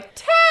he? And I'm like,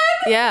 10?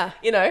 Yeah.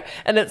 You know?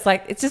 And it's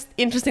like, it's just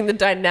interesting the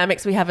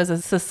dynamics we have as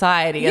a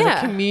society, as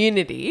a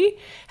community,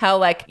 how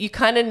like you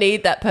kind of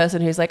need that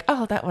person who's like,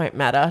 oh, that won't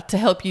matter, to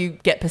help you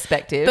get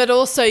perspective. But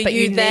also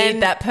you then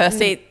need that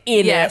person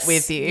in it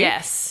with you.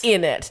 Yes.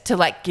 In it to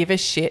like give a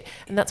shit.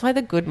 And that's why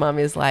the good mum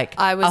is like,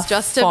 I was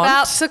just font.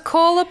 about to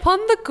call upon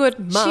the good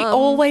mum. She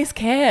always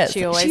cares.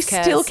 She always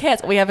cares. Still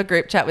cares. We have a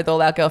group chat with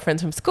all our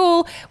girlfriends from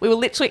school. We were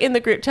literally in the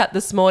group chat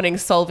this morning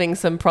solving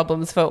some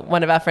problems for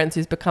one of our friends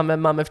who's become a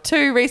mum of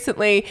 2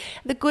 recently.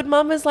 The good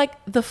mum is like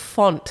the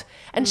font.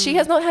 And she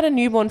has not had a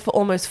newborn for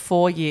almost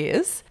 4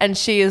 years. And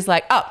she is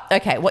like, oh,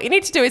 okay, what you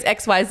need to do is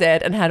X, Y, Z,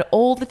 and had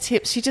all the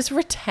tips. She just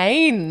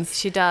retains.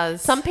 She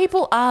does. Some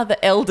people are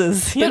the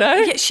elders, you know?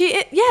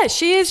 Yeah,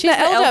 she is the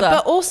elder,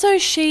 but also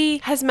she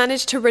has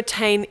managed to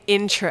retain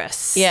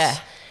interest. Yeah.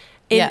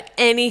 In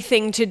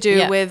anything to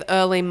do with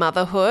early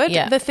motherhood.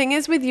 Yeah. The thing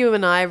is with you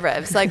and I,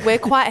 Revs, like we're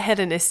quite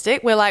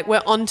hedonistic. We're like,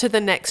 we're on to the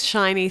next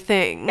shiny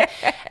thing.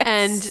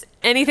 And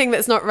anything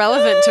that's not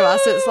relevant to us,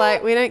 it's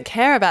like, we don't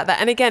care about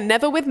that. And again,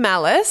 never with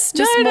malice,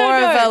 just more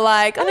of a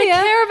like, I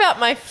care about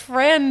my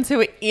friends who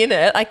are in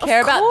it. I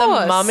care about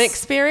the mum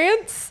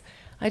experience.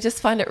 I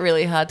just find it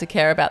really hard to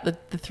care about the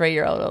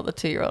 3-year-old or the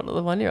 2-year-old or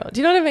the 1-year-old.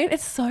 Do you know what I mean?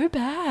 It's so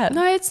bad.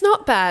 No, it's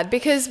not bad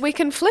because we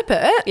can flip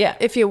it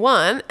if you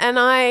want. And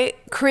I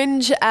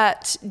cringe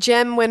at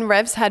Jem when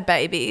Revs had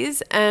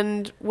babies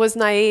and was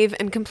naive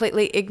and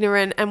completely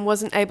ignorant and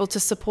wasn't able to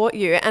support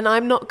you. And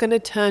I'm not going to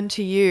turn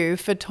to you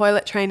for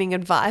toilet training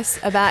advice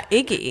about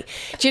Iggy.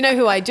 Do you know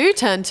who I do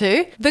turn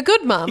to? The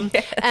good mum.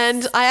 Yes.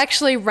 And I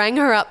actually rang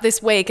her up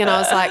this week and I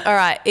was like, all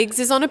right, Iggs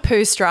is on a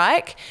poo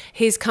strike.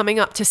 He's coming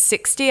up to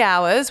 60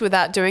 hours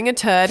without doing a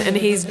turd and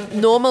he's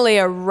normally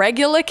a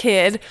regular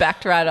kid.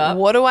 Backed right up.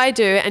 What do I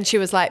do? And she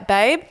was like,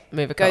 babe,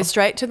 go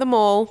straight to the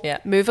mall. Yeah.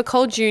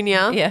 Movacol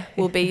Jr.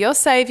 will be your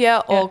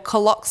savior or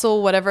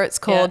Coloxal, whatever it's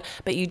called.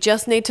 But you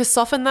just need to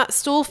soften that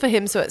stool for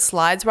him so it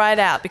slides right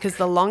out because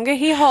the longer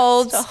he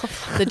holds,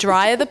 the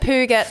drier the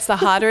poo gets, the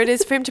harder it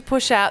is for him to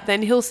push out.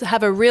 Then he'll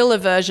have a real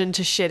aversion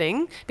to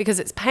shitting because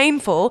it's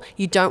painful.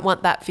 You don't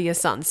want that for your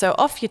son. So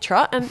off you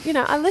trot. And, you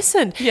know, I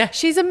listened. Yeah.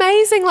 She's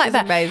amazing like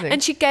that. Amazing.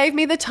 And she gave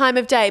me the time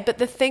of day. But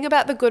the thing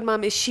about the good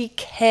mum is she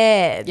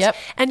cared. Yep.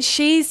 And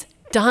she's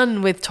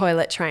done with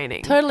toilet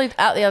training. Totally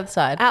out the other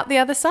side. Out the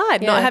other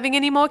side. Not having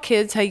any more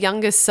kids. Her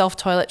youngest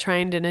self-toilet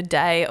trained in a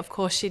day. Of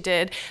course she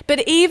did.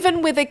 But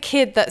even with a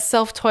kid that's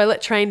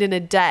self-toilet trained in a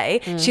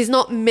day, she's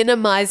not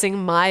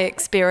minimizing my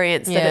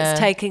experience that it's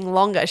taking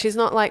longer. She's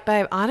not like,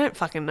 babe, I don't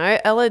fucking know.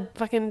 Ella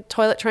fucking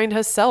toilet trained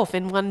herself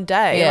in one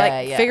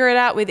day. Figure it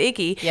out with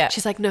Iggy. Yeah.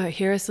 She's like, no,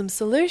 here are some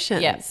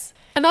solutions. Yes.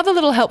 Another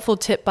little helpful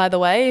tip, by the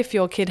way, if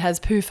your kid has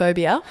poo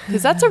phobia,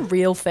 because that's a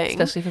real thing.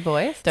 Especially for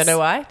boys. Don't know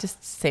why.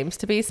 Just seems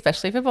to be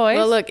especially for boys.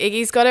 Well, look,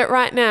 Iggy's got it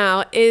right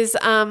now. This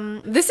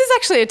is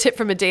actually a tip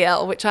from a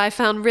DL, which I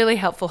found really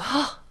helpful.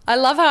 I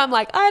love how I'm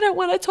like, I don't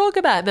want to talk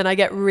about it. And then I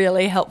get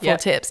really helpful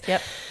tips.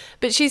 Yep.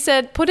 But she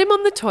said, put him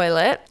on the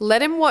toilet,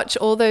 let him watch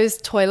all those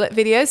toilet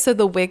videos. So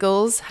the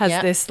Wiggles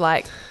has this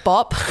like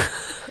bop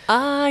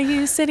Are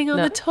you sitting on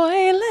the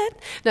toilet?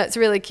 No, it's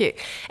really cute.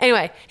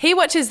 Anyway, he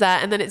watches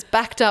that and then it's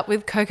backed up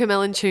with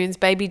Cocomelon Tunes,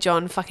 Baby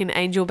John, fucking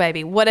Angel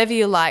Baby, whatever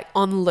you like,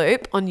 on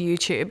loop on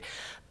YouTube.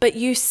 But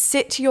you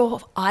sit your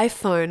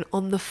iPhone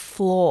on the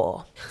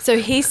floor. So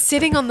he's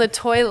sitting on the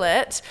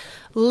toilet,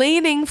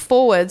 leaning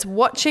forwards,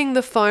 watching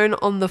the phone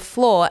on the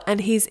floor,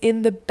 and he's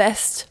in the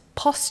best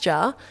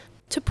posture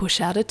to push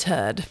out a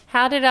turd.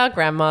 How did our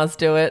grandmas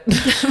do it?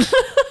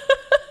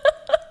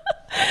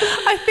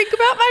 I think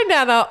about my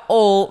nana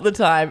all the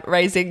time,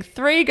 raising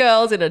 3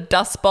 girls in a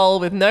dust bowl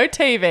with no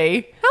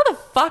TV. How the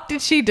fuck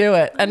did she do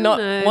it and not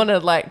want to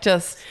like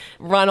just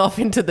run off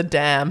into the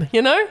dam,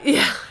 you know?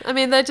 Yeah. I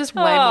mean, they're just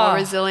way more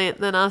resilient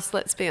than us,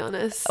 let's be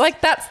honest.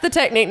 Like that's the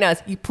technique now.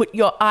 Is you put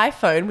your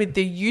iPhone with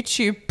the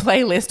YouTube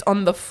playlist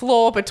on the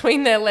floor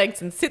between their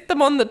legs and sit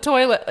them on the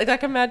toilet.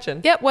 Like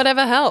imagine. Yep,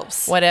 whatever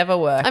helps. Whatever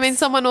works. I mean,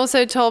 someone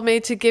also told me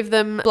to give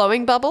them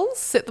blowing bubbles,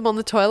 sit them on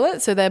the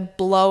toilet so they're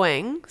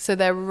blowing, so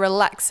they're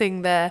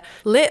relaxing their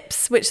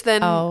lips, which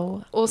then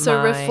also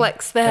my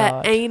reflects their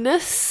God.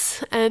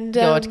 anus. And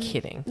You're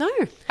kidding. No.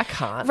 I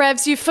can't.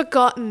 Revs, you've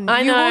forgotten.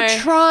 I You know. will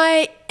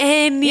try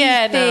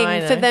anything I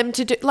know. for them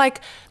to do.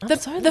 Like the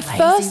so the lazy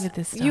first with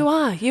this stuff. You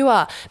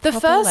are. The Proper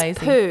first lazy.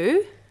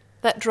 poo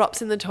that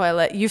drops in the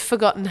toilet, you've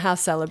forgotten how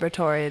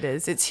celebratory it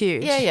is. It's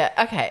huge. Yeah.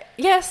 Okay.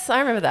 Yes, I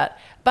remember that.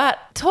 But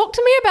talk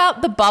to me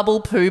about the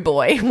bubble poo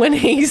boy when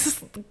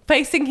he's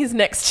facing his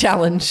next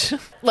challenge.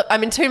 Look,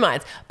 I'm in two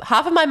minds.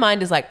 Half of my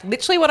mind is like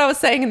literally what I was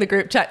saying in the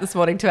group chat this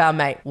morning to our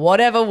mate.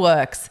 Whatever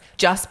works.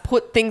 Just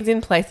put things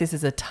in place. This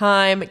is a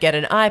time. Get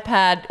an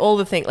iPad. All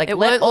the things. Like It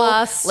won't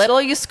last. Let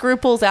all your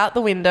scruples out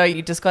the window.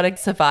 You just got to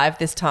survive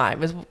this time.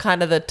 Was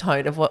kind of the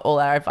tone of what all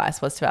our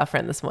advice was to our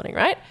friend this morning,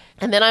 right?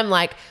 And then I'm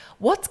like,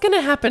 what's going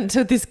to happen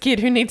to this kid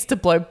who needs to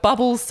blow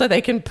bubbles so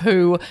they can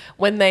poo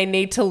when they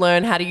need to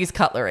learn how to use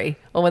cutlery,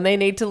 or when they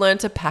need to learn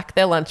to pack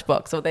their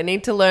lunchbox, or they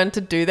need to learn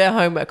to do their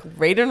homework,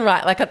 read and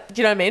write? Like,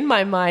 do you know what I mean?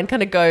 My mind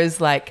kind of goes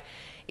like,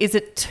 is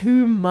it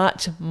too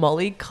much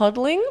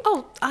mollycoddling?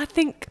 Oh, I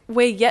think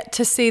we're yet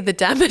to see the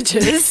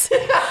damages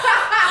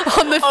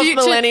on the Of future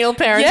millennial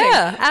parenting.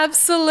 Yeah,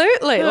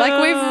 absolutely.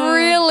 Like we've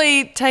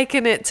really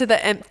taken it to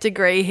the nth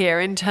degree here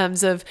in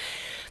terms of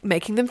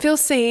making them feel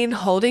seen,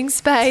 holding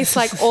space,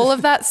 like all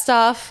of that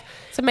stuff.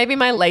 So maybe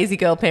my lazy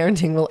girl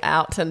parenting will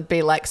out and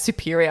be like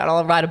superior, and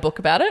I'll write a book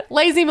about it.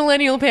 Lazy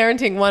millennial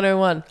parenting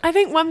 101. I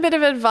think one bit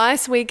of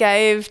advice we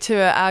gave to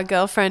our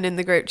girlfriend in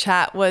the group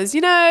chat was,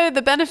 you know,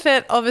 the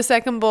benefit of a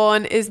second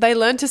born is they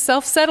learn to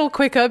self-settle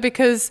quicker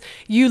because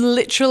you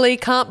literally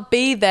can't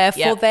be there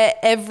for their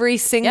every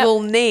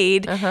single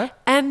need.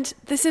 And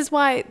this is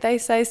why they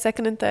say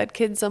second and third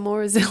kids are more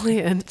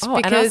resilient.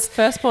 Because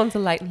firstborns are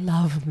like,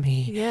 love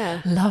me.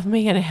 Yeah. Love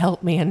me and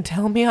help me and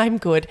tell me I'm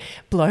good.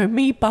 Blow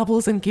me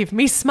bubbles and give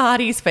me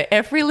smarties for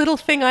every little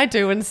thing I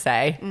do and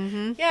say.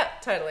 Mm-hmm. Yeah,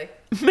 totally.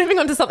 Moving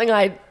on to something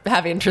I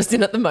have interest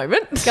in at the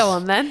moment. Go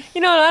on then.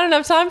 You know what I don't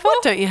have time for?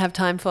 What don't you have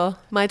time for?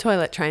 My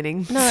toilet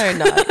training. No.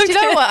 Do you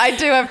know what? I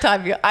do have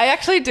time for you. I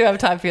actually do have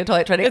time for your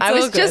toilet training. It's I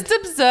was all good. just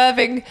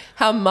observing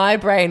how my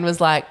brain was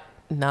like,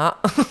 nah.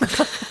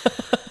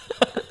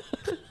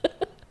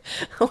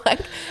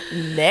 Like,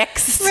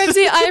 next.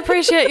 Revsy, I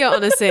appreciate your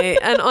honesty.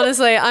 And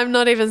honestly, I'm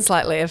not even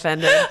slightly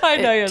offended. I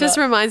know you're It just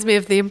not. reminds me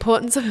of the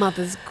importance of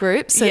mothers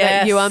groups so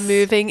that you are Yes.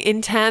 moving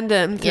in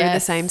tandem through the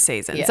Yes. same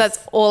seasons. Yes. That's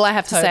all I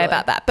have to say Totally.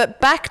 about that. But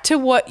back to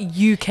what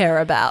you care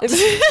about.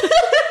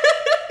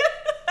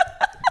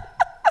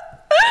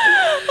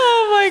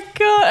 Oh my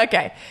God.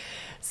 Okay.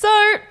 So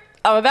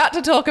I'm about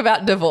to talk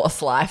about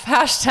divorce life.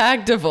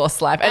 #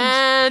 divorce life.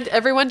 And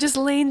everyone just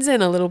leans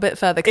in a little bit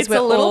further because It's we're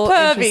a little all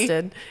pervy.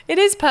 interested. It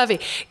is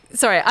pervy.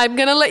 Sorry, I'm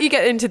going to let you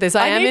get into this.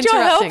 I am need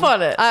your help interrupting.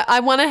 on it. I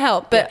want to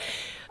help, but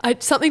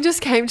something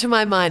just came to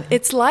my mind.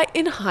 It's like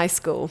in high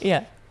school.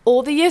 Yeah.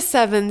 All the year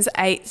 7s,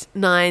 8s,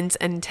 9s,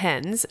 and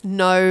 10s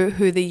know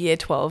who the year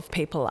 12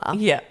 people are.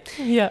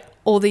 Yeah.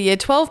 All the year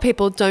 12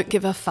 people don't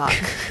give a fuck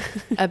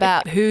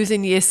about who's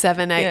in year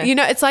 7, 8. Yeah. You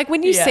know, it's like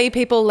when you Yeah. see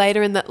people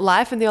later in that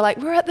life and they're like,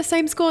 we're at the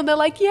same school. And they're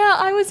like, yeah,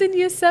 I was in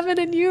year 7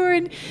 and you were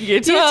in Year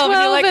 12.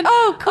 And you're like, and,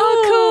 oh,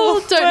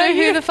 cool. Don't know Right.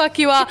 who the fuck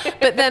you are.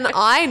 But then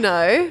I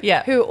know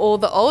Yeah. who all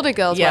the older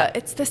girls Yeah. were.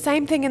 It's the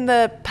same thing in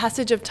the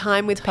passage of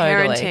time with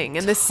Totally. parenting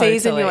and the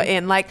season you're Totally.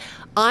 in. Like,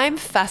 I'm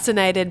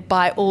fascinated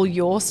by all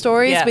your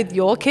stories Yeah. with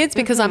your kids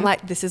because I'm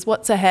like, this is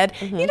what's ahead.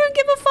 You don't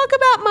give a fuck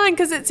about mine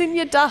because it's in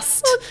your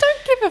dust. Well,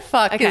 don't give a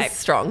fuck Okay. is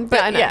strong. But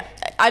Yeah, I know.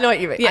 I know what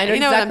you mean. I know you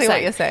know exactly what,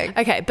 what you're saying.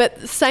 Okay,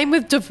 but same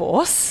with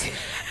divorce.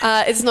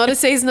 It's not a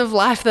season of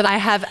life that I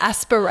have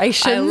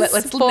aspirations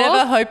Let's for.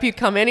 never hope you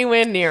come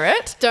anywhere near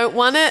it. Don't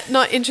want it,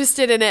 not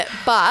interested in it.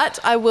 But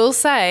I will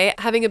say,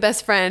 having a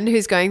best friend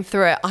who's going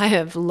through it, I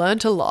have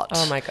learnt a lot.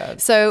 Oh my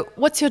God. So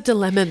what's your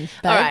dilemma, babe?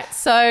 All right.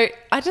 So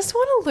I just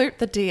want to loop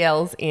the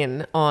DLs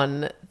in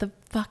on the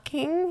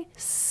fucking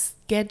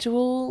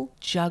schedule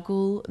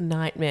juggle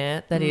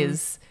nightmare that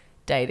is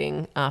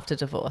dating after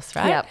divorce,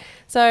 right? Yep.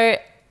 So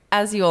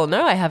as you all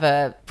know, I have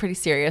a pretty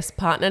serious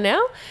partner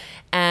now.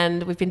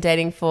 and we've been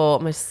dating for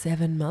almost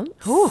 7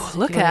 months. Ooh, if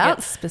look you wanna out.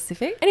 get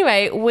specific.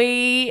 Anyway,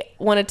 we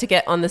wanted to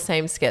get on the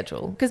same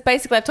schedule because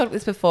basically I've talked about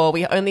this before.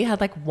 We only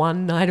had like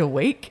one night a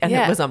week, and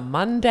Yeah. it was a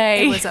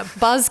Monday. It was a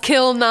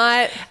buzzkill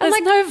night. There's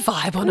like, no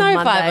vibe on a no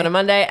Monday. vibe on a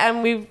Monday,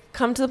 and we've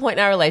come to the point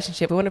in our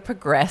relationship. We want to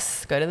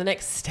progress, go to the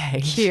next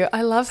stage. Cute.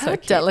 I love how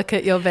cute.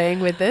 delicate you're being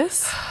with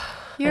this.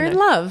 You're in know.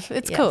 love.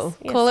 It's Yes. cool.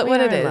 Yes, Call it we what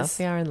are it in is. love.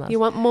 We are in love. You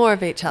want more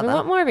of each other. We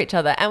want more of each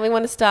other, and we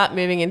want to start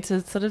moving into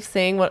sort of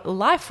seeing what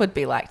life would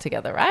be like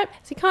together, right?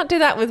 So you can't do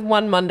that with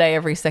one Monday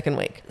every second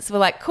week. So we're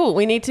like, cool,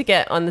 we need to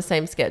get on the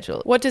same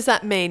schedule. What does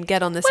that mean?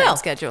 Get on the same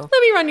schedule.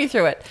 Let me run you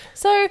through it.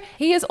 So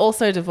he is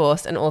also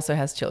divorced and also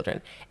has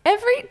children.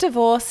 Every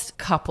divorced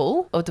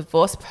couple or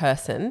divorced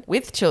person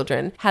with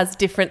children has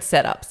different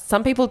setups.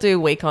 Some people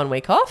do week on,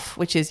 week off,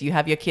 which is you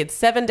have your kids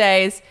 7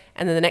 days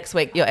and then the next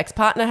week your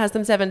ex-partner has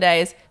them 7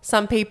 days.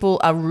 Some people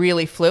are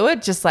really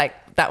fluid, just like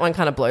that one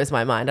kind of blows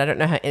my mind. I don't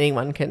know how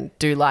anyone can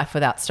do life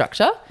without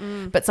structure.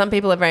 But some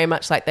people are very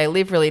much like they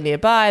live really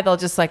nearby. They'll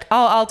just like,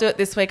 oh, I'll do it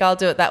this week, I'll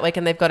do it that week.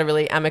 And they've got a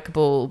really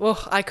amicable,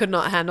 Oh, I could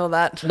not handle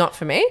that. not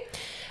for me.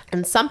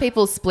 And some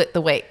people split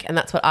the week, and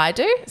that's what I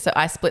do. So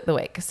I split the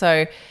week.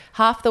 So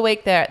half the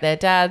week they're at their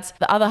dad's,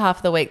 the other half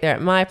of the week they're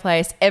at my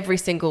place every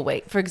single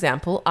week. For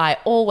example, I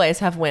always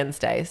have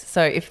Wednesdays.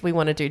 So if we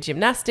want to do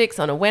gymnastics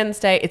on a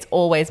Wednesday, it's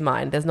always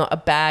mine. There's not a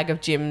bag of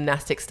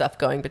gymnastic stuff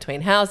going between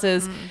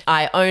houses.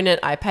 I own it.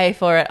 I pay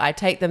for it. I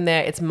take them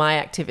there. It's my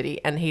activity,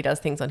 and he does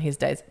things on his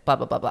days, blah,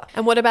 blah, blah, blah.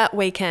 And what about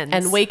weekends?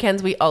 And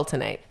weekends we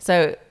alternate.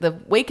 So the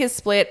week is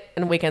split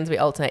and weekends we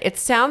alternate. It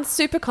sounds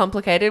super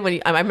complicated when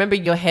I remember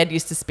your head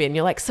used to spin.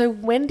 You're like, so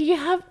when do you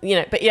have,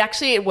 but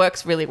it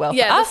works really well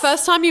Yeah, for the us.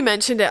 first time you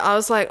mentioned it, I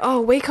was like,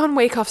 oh, week on,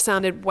 week off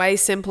sounded way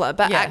simpler.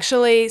 But Yeah.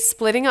 actually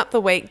splitting up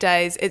the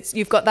weekdays,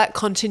 you've got that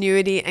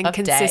continuity and Of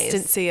days.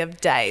 consistency of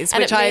days,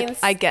 And which it means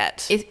I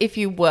get. If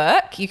you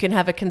work, you can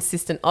have a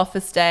consistent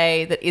office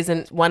day that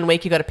isn't 1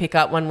 week you got to pick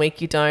up, 1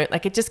 week you don't.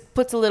 Like it just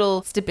puts a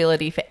little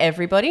stability for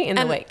everybody in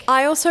the week.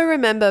 I also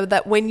remember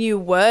that when you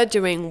were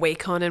doing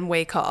week on and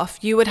week off,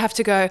 you would have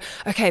to go,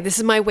 okay, this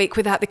is my week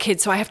without the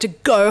kids, so I have to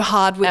go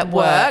hard with At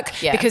work,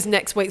 yeah. because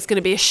next week's going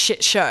to be a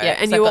shit show. Yeah, and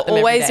 'cause you I've were got them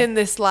every always day. in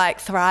this like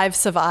thrive,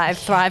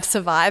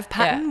 survive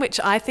pattern, which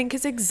I think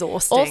is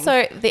exhausting.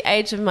 Also, the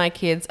age of my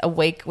kids, a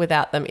week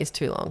without them is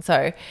too long.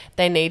 So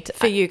they need to,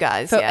 For you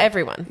guys, for yeah.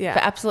 everyone, Yeah. for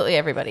absolutely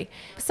everybody.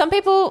 Some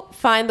people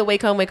find the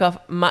week on, week off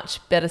much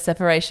better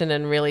separation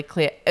and really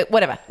clear.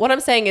 Whatever. What I'm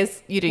saying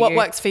is, you do what you.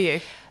 works for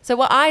you? So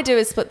what I do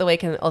is split the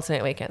week and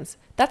alternate weekends.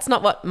 That's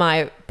not what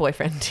my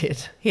boyfriend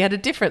did. He had a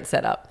different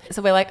setup.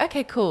 So we're like,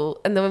 okay,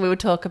 cool. And then we would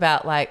talk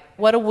about like,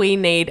 what do we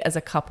need as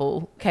a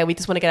couple? Okay, we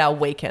just want to get our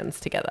weekends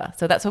together.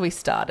 So that's where we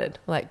started.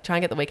 Like, try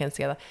and get the weekends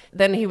together.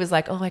 Then he was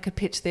like, oh, I could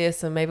pitch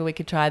this, or maybe we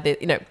could try this.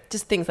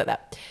 Just things like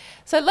that.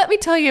 So let me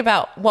tell you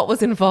about what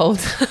was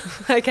involved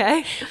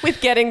Okay. with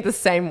getting the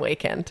same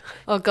weekend.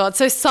 Oh God.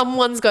 So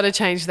someone's got to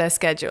change their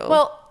schedule.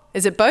 Well,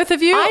 is it both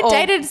of you? I or-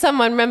 dated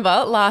someone,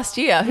 remember, last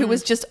year who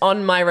was just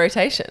on my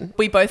rotation.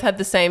 We both had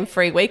the same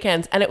free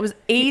weekends, and it was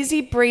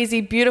easy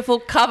breezy, beautiful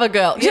cover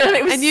girl. You know what I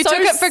mean? It was and you so took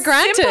it for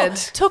granted.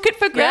 simple. Took it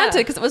for granted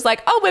because it was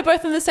like, oh, we're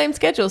both on the same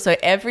schedule. So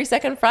every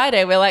second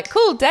Friday, we're like,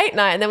 cool, date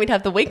night. And then we'd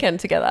have the weekend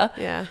together.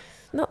 Yeah.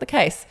 Not the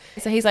case.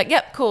 So he's like,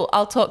 yep, cool.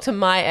 I'll talk to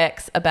my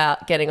ex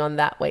about getting on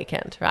that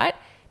weekend, right?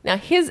 Now,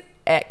 his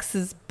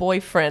ex's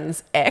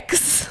boyfriend's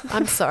ex.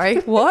 I'm sorry.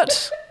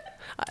 What?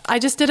 I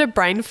just did a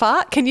brain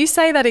fart. Can you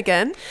say that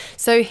again?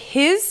 So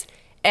his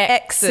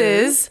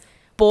ex's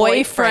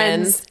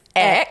boyfriend's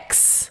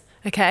ex.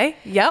 Okay.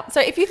 Yep.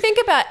 So if you think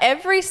about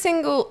every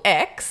single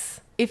ex,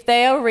 if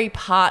they are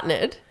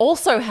repartnered,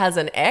 also has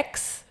an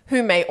ex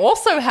who may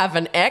also have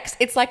an ex,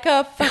 it's like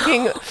a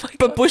fucking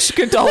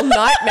babushka doll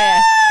nightmare.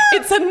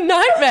 It's a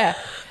nightmare.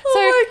 So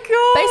my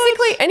God.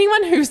 basically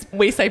anyone who's,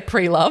 we say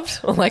pre-loved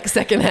or like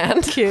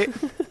secondhand. Cute.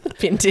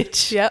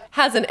 Vintage. Yep.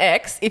 Has an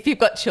ex, if you've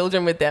got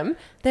children with them,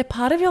 they're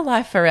part of your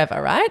life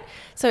forever, right?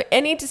 So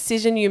any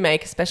decision you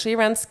make, especially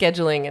around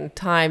scheduling and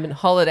time and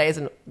holidays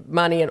and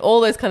money and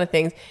all those kind of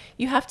things,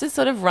 you have to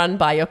sort of run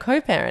by your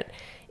co-parent.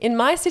 In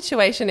my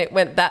situation, it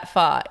went that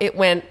far. It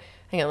went,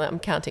 hang on, I'm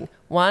counting.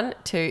 1,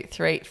 2,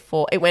 3,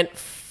 4. It went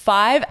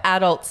 5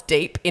 adults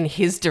deep in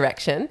his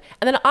direction.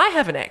 And then I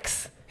have an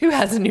ex who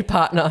has a new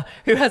partner,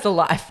 who has a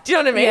life. Do you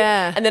know what I mean?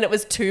 Yeah. And then it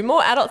was 2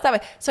 more adults that way.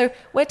 So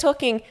we're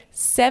talking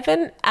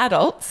 7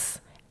 adults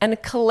and a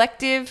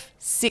collective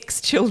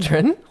 6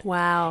 children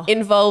Wow.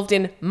 involved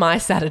in my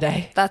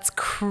Saturday. That's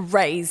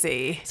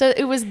crazy. So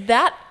it was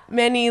that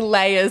many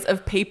layers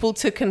of people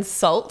to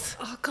consult.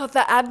 Oh God,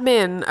 the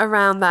admin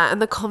around that and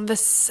the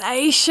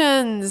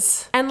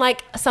conversations. And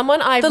like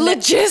someone I've The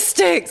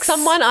logistics.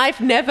 Someone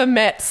I've never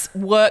met's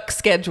work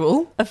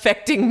schedule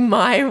affecting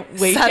my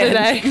weekend.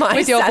 Saturday my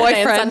with your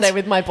Saturday and boyfriend. Sunday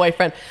with my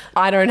boyfriend.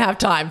 I don't have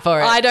time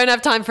for it. I don't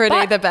have time for it But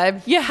either,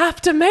 babe. You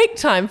have to make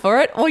time for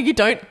it or you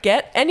don't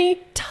get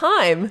any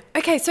time.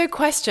 Okay, so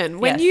question.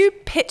 When Yes. you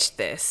pitched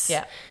this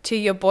Yeah. to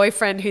your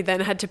boyfriend, who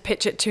then had to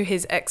pitch it to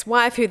his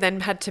ex-wife, who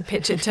then had to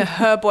pitch it to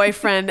her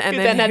boyfriend, and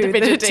Who then had to who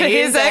pitch it to his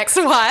his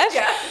ex-wife,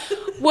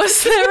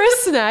 Was there a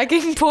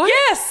snagging point?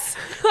 Yes.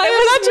 There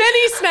was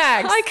many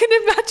snags. I can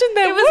imagine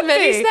there was would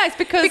many be. snags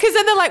because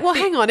then they're like, well,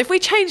 hang on, if we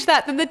change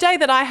that, then the day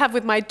that I have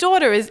with my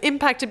daughter is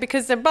impacted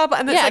because then blah blah.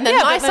 And, and then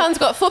my son's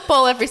got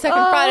football every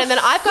second Friday, and then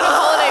I've got a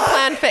holiday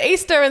planned for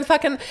Easter, and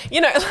fucking,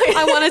 like,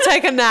 I want to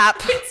take a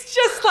nap. It's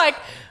just like,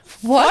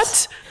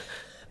 what?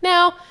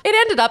 Now, it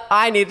ended up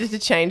I needed to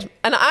change,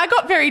 and I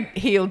got very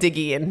heel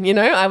diggy in,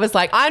 I was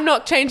like, I'm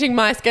not changing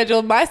my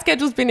schedule. My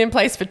schedule's been in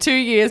place for 2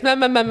 years.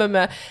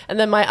 And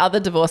then my other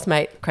divorce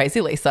mate,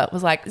 Crazy Lisa,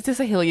 was like, is this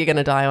a hill you're going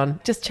to die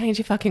on? Just change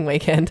your fucking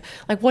weekend.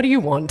 Like, what do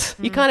you want?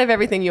 You can't have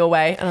everything your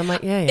way. And I'm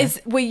like, yeah.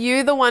 Were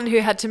you the one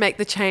who had to make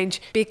the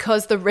change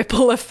because the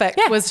ripple effect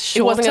was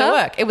shorter? It wasn't going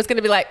to work. It was going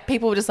to be like,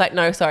 people were just like,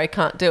 no, sorry,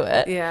 can't do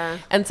it. Yeah.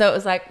 And so it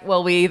was like,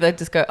 well, we either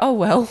just go, oh,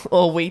 well,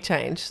 or we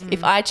change.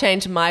 If I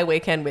change my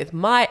weekend with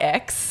my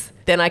ex,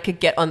 then I could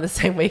get on the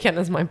same weekend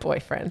as my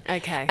boyfriend.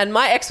 Okay. And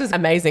my ex was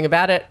amazing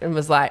about it and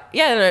was like,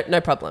 yeah,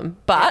 no problem.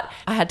 But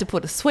I had to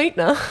put a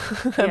sweetener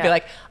and be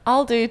like,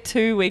 I'll do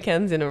 2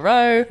 weekends in a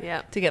row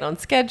to get on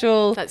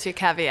schedule. That's your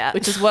caveat.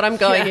 Which is what I'm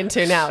going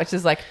into now, which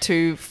is like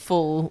 2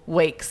 full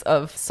weeks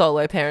of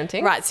solo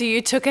parenting. Right, so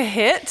you took a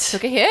hit.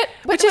 Which is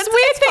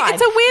weird thing.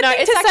 It's a weird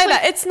thing to say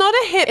that. It's not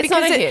a hit. It's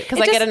not a hit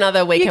because I get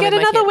another weekend with my kids. You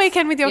get another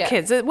weekend with your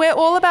kids. We're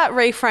all about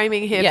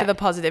reframing here for the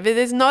positive. It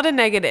is not a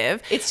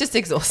negative. It's just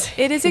exhausting.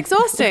 It is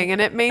exhausting, and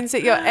it means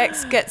that your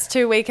ex gets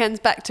 2 weekends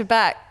back to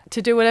back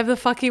to do whatever the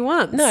fuck he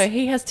wants. No,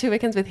 he has 2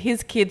 weekends with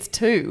his kids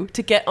too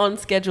to get on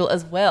schedule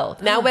as well.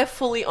 Now we're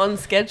fully on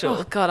schedule.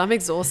 Oh God, I'm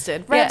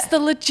exhausted. Rebs, the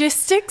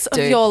logistics of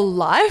your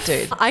life,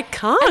 I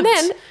can't. And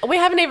then we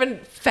haven't even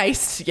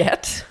faced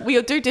yet.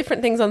 We'll do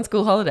different things on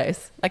school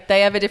holidays. Like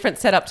they have a different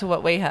setup to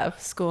what we have.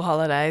 School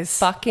holidays.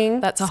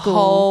 Fucking That's a school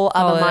whole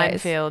other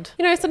holidays. minefield.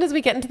 Sometimes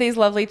we get into these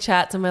lovely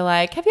chats and we're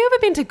like, have you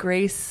ever been to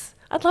Greece?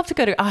 I'd love to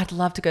go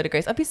to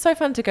Greece. It'd be so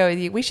fun to go with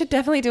you. We should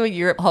definitely do a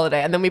Europe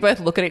holiday. And then we both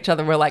look at each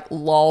other and we're like,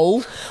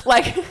 lol.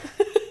 Like,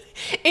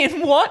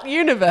 in what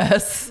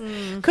universe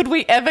could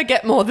we ever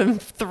get more than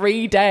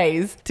 3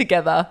 days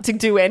together to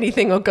do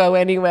anything or go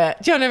anywhere?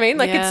 Do you know what I mean?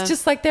 Like, it's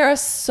just like there are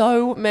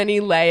so many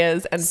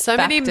layers and so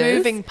factors. many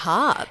moving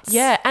parts.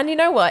 Yeah. And you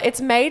know what?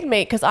 It's made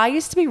me, because I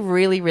used to be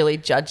really, really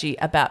judgy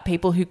about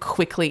people who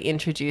quickly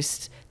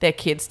introduced their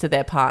kids to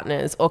their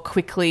partners or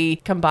quickly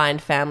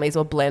combined families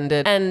or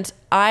blended. And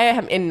I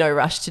am in no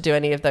rush to do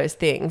any of those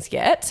things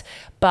yet,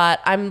 but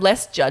I'm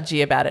less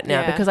judgy about it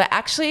now because I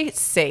actually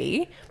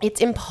see it's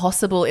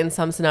impossible in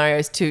some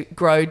scenarios to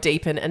grow,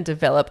 deepen and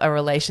develop a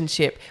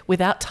relationship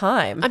without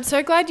time. I'm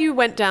so glad you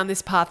went down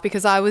this path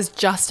because I was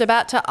just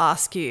about to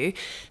ask you,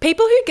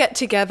 people who get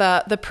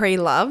together, the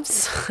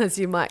pre-loves, as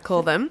you might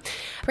call them.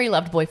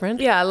 Pre-loved boyfriend.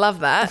 Yeah, I love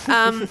that.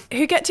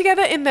 Who get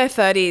together in their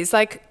 30s,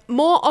 like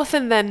more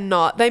often than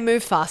not, they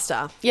move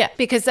faster. Yeah.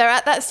 Because they're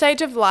at that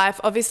stage of life.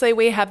 Obviously,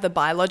 we have the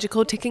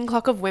biological ticking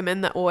clock of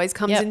women that always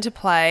comes into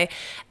play.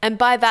 And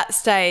by that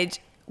stage,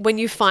 when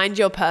you find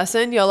your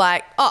person, you're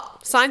like, oh,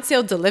 signed,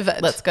 sealed,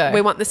 delivered. Let's go.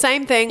 We want the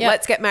same thing. Yep.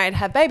 Let's get married,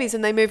 have babies,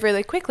 and they move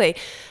really quickly.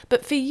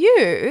 But for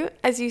you,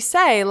 as you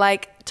say,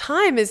 like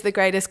time is the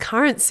greatest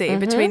currency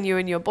between you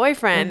and your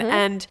boyfriend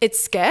and it's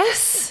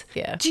scarce.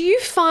 Yeah. Do you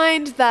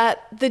find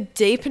that the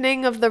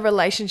deepening of the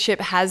relationship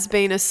has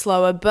been a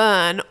slower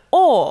burn,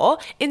 or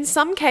in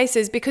some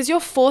cases, because you're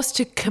forced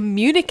to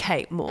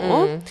communicate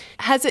more,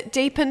 has it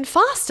deepened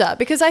faster?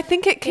 Because I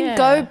think it can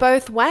go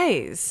both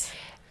ways.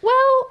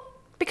 Well,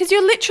 because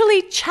you're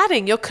literally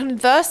chatting, you're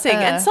conversing.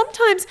 And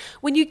sometimes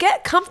when you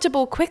get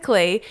comfortable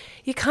quickly,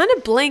 you kind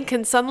of blink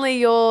and suddenly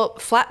your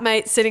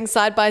flatmates sitting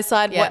side by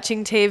side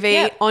watching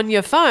TV on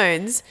your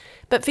phones.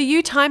 But for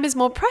you, time is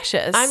more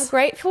precious. I'm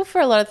grateful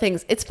for a lot of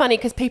things. It's funny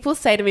because people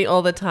say to me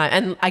all the time,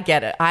 and I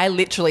get it. I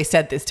literally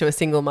said this to a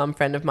single mum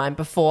friend of mine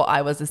before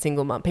I was a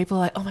single mum. People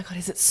are like, oh my God,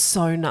 is it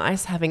so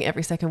nice having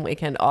every second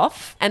weekend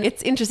off? And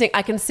it's interesting.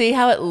 I can see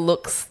how it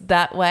looks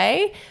that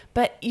way,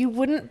 but you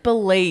wouldn't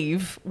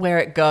believe where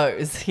it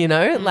goes,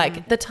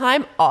 like the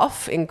time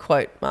off in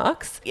quote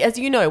marks. As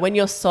you know, when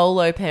you're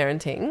solo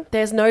parenting,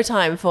 there's no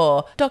time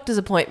for doctor's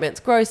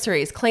appointments,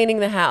 groceries, cleaning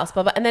the house,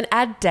 blah, blah, and then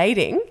add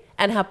dating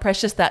and how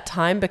precious that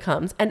time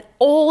becomes, and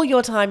all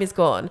your time is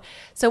gone.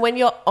 So when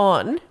you're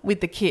on with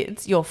the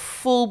kids, you're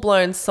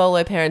full-blown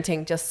solo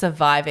parenting, just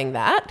surviving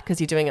that because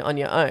you're doing it on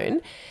your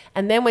own.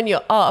 And then when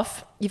you're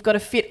off, you've got to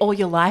fit all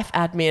your life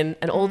admin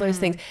and all those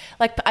things.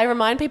 Like I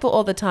remind people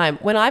all the time,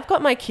 when I've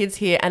got my kids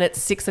here and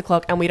it's 6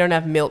 o'clock and we don't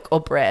have milk or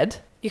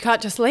bread, you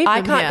can't just leave them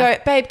I can't here.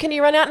 go, babe, can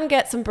you run out and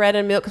get some bread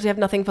and milk because we have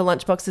nothing for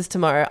lunchboxes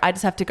tomorrow? I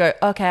just have to go,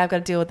 okay, I've got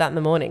to deal with that in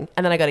the morning.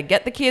 And then I got to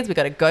get the kids. We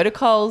got to go to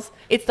Coles.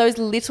 It's those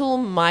little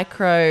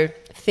micro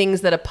things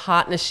that a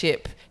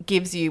partnership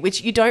gives you,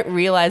 which you don't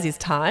realize is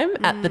time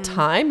at the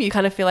time. You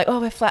kind of feel like, oh,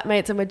 we're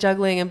flatmates and we're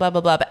juggling and blah,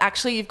 blah, blah. But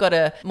actually you've got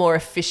a more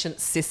efficient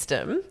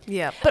system.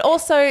 Yeah. But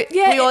also,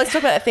 we always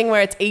talk about that thing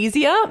where it's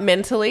easier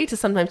mentally to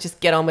sometimes just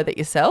get on with it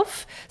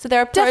yourself. So there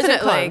are pros and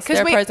cons.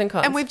 There are pros and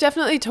cons. And we've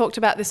definitely talked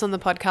about this on the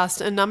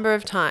podcast a number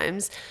of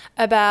times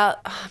about,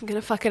 I'm going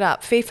to fuck it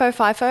up, FIFO,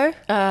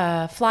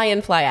 FIFO? Fly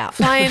in, fly out.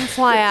 Fly in,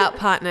 fly out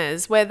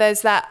partners, where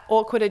there's that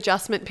awkward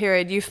adjustment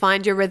period. You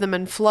find your rhythm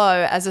and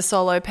flow as a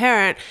solo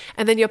parent,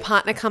 and then your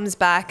partner comes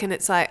back and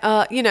it's like,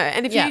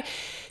 and if you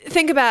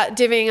think about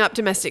divvying up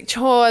domestic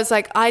chores,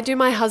 like I do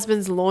my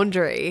husband's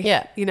laundry,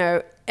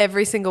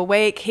 every single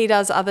week. He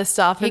does other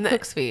stuff. He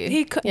cooks for you.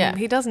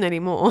 He doesn't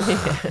anymore.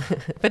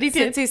 But he did.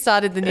 Since he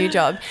started the new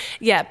job.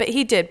 Yeah, but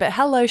he did. But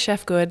hello,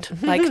 Chef Good.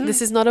 Like,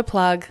 this is not a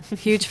plug.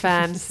 Huge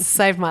fan.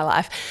 Saved my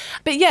life.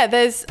 But yeah,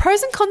 there's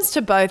pros and cons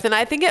to both. And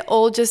I think it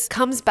all just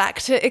comes back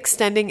to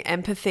extending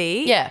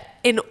empathy. Yeah.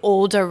 In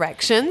all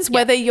directions,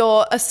 whether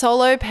you're a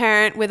solo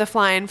parent with a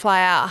fly in,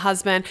 fly out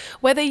husband,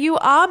 whether you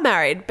are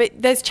married, but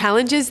there's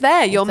challenges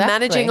there. You're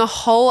managing a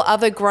whole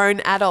other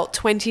grown adult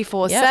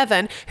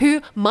 24/7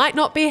 who might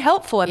not be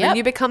helpful. And then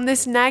you become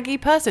this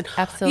naggy person.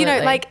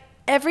 Absolutely.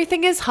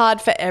 Everything is hard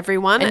for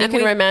everyone. And you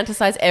can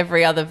romanticize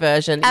every other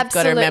version. You've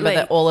got to remember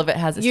that all of it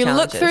has its challenges. You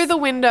look through the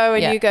window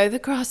and you go, the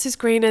grass is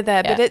greener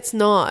there, but it's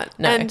not.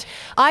 No. And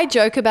I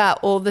joke about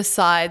all the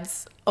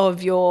sides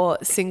of your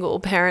single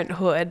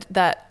parenthood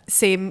that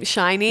seem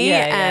shiny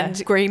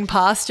and green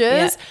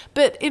pastures.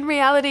 But in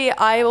reality,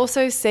 I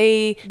also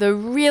see the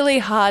really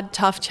hard,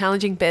 tough,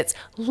 challenging bits,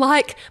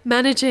 like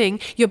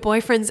managing your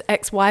boyfriend's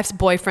ex-wife's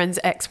boyfriend's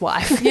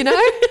ex-wife,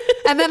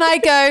 And then I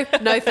go,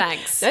 no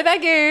thanks. No,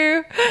 thank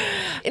you.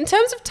 In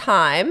terms of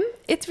time,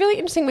 it's really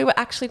interesting. We were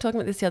actually talking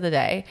about this the other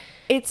day.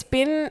 It's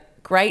been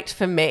great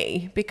for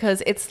me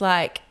because it's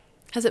like...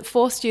 Has it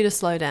forced you to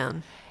slow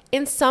down?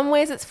 In some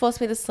ways, it's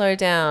forced me to slow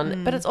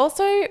down, but it's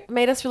also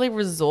made us really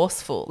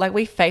resourceful. Like,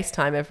 we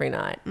FaceTime every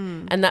night,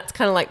 and that's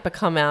kind of like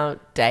become our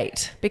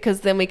date,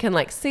 because then we can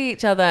like see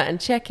each other and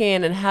check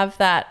in and have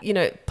that,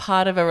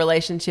 part of a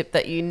relationship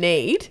that you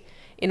need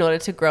in order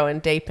to grow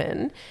and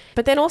deepen.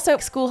 But then also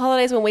school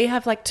holidays, when we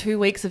have like 2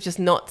 weeks of just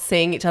not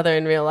seeing each other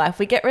in real life,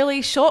 we get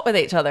really short with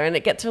each other and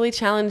it gets really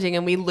challenging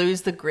and we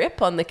lose the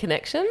grip on the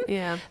connection.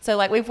 Yeah. So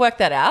like we've worked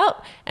that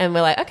out and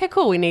we're like, okay,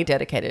 cool. We need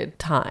dedicated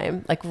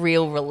time, like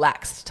real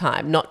relaxed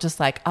time, not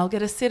just like, I'll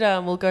get a sitter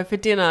and we'll go for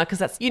dinner. Cause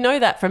that's,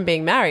 that from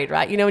being married,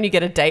 right? When you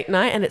get a date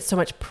night and it's so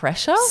much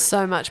pressure.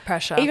 So much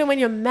pressure. Even when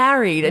you're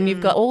married and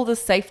you've got all the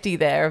safety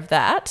there of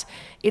that,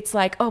 it's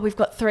like, oh, we've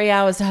got 3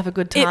 hours to have a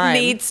good time. It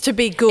needs to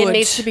be good. It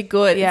needs to be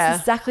good. Yeah.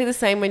 It's exactly the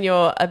same when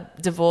you're a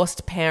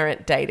divorced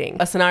parent dating.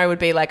 A scenario would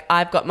be like,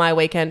 I've got my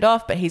weekend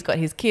off, but he's got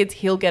his kids.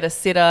 He'll get a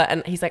sitter.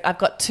 And he's like, I've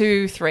got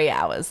 2-3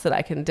 hours that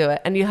I can do it.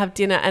 And you have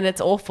dinner and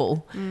it's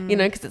awful,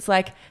 because it's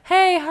like,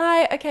 hey,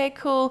 hi, okay,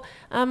 cool.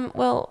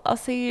 Well, I'll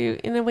see you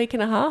in a week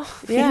and a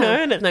half,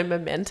 and there's no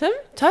momentum.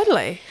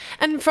 Totally.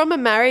 And from a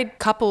married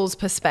couple's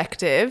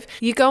perspective,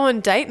 you go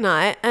on date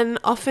night and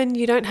often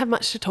you don't have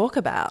much to talk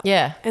about.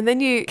 Yeah. And then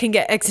you can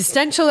get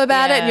existential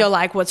about it and you're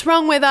like, what's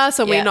wrong with us?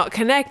 Or we're not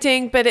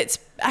connecting. But it's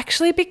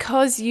actually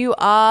because you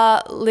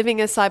are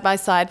living as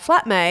side-by-side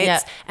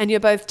flatmates and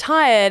you're both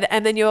tired,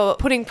 and then you're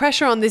putting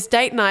pressure on this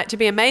date night to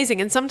be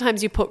amazing. And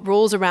sometimes you put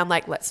rules around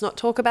like, let's not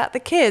talk about the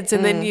kids.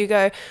 And then you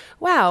go,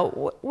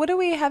 wow, what do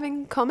we have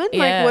in common?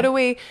 Like, what do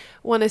we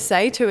want to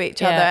say to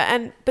each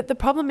other? But the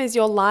problem is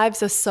your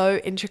lives are so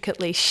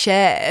intricately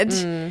shared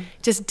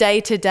just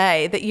day to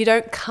day that you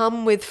don't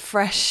come with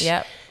fresh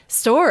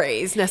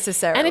stories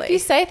necessarily. And if you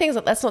say things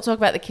like, let's not talk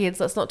about the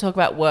kids, let's not talk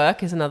about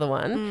work is another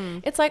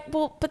one. It's like,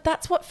 well, but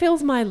that's what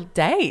fills my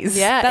days.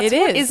 Yeah,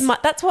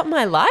 That's what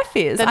my life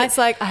is. Then it's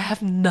like, I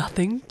have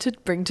nothing to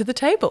bring to the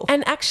table.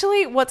 And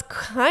actually what's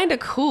kind of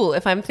cool,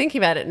 if I'm thinking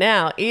about it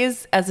now,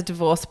 is as a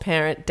divorced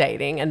parent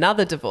dating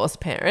another divorced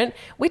parent,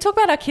 we talk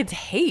about our kids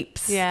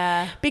heaps.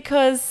 Yeah.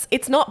 Because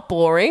it's not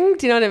boring.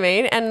 Do you know what I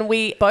mean? And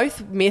we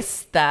both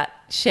miss that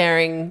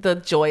sharing the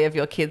joy of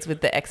your kids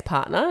with the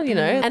ex-partner,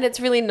 and it's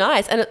really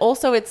nice. And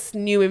it's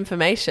new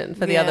information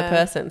for the other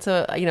person.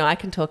 So, I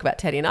can talk about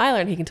Teddy and Isla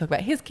and he can talk about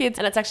his kids,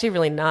 and it's actually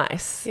really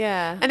nice.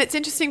 Yeah. And it's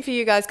interesting for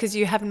you guys because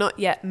you have not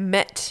yet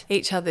met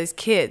each other's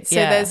kids. So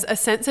there's a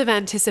sense of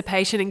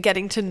anticipation in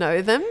getting to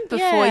know them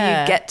before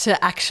you get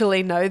to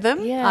actually know them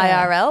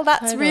IRL.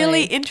 That's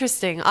really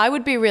interesting. I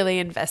would be really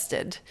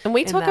invested. And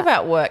we talk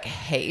about work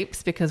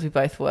heaps because we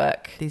both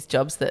work these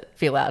jobs that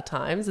fill our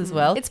times as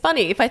well. It's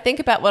funny, if I think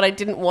about what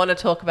I didn't want to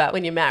talk about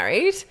when you're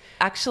married,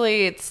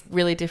 actually it's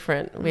really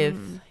different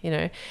with,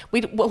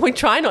 what we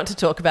try not to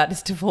talk about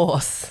is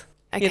divorce.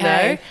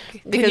 Okay.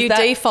 Because you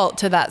default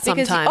to that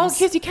sometimes.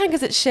 Because you can,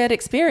 because it's shared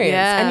experience.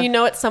 Yeah. And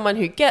it's someone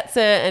who gets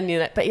it,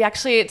 and but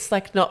actually it's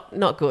like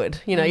not good.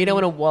 You don't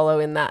want to wallow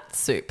in that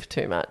soup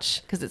too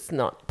much because it's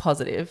not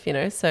positive,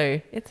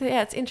 So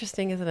it's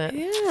interesting, isn't it?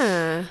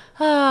 Yeah.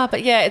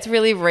 But it's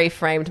really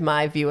reframed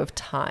my view of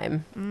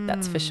time.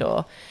 That's for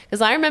sure.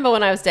 Because I remember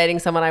when I was dating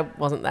someone I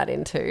wasn't that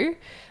into,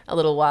 a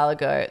little while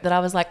ago that I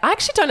was like, I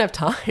actually don't have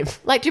time.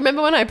 Like, do you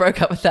remember when I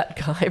broke up with that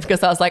guy?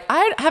 Because I was like,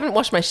 I haven't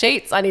washed my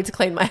sheets. I need to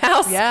clean my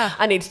house. Yeah.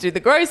 I need to do the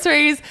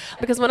groceries.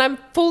 Because when I'm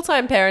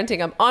full-time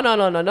parenting, I'm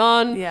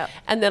on. Yeah.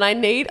 And then I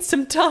need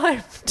some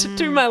time to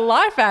do my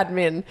life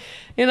admin,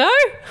 you know?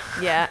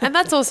 Yeah. And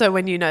that's also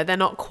when you know they're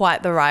not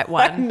quite the right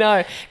one.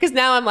 No. Because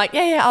now I'm like,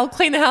 yeah, I'll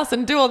clean the house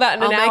and do all that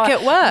in an I'll hour. make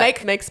it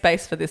work. Make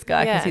space for this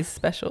guy because Yeah. he's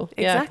special.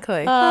 Yeah.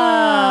 Exactly.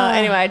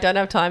 Anyway, I don't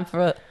have time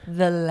for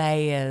the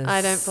layers.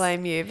 I don't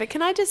blame you. But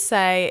can I just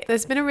say,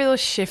 there's been a real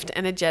shift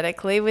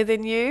energetically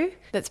within you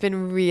that's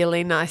been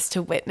really nice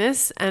to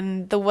witness.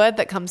 And the word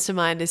that comes to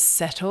mind is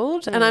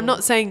settled. And I'm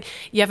not saying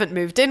you haven't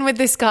moved in with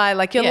this guy.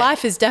 Like, your Yeah.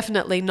 life is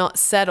definitely not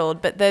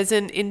settled, but there's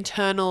an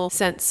internal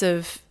sense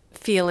of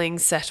feeling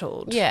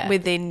settled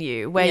within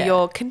you where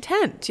you're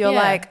content. You're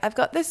like, I've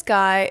got this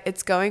guy.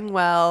 It's going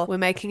well. We're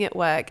making it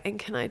work. And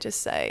can I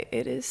just say,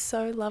 it is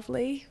so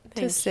lovely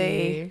to Thank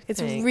see. you.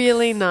 It's Thanks.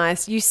 really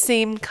nice. You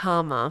seem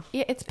calmer.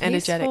 Yeah, it's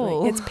energetically.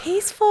 peaceful. It's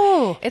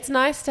peaceful. It's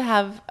nice to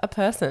have a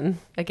person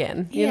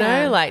again, you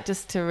Yeah. know, like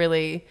just to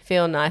really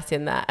feel nice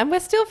in that. And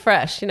we're still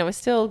fresh, you know, we're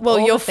still Well,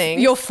 all you're the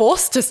things. you're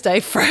forced to stay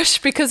fresh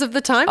because of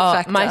the time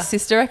factor. My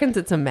sister reckons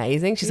it's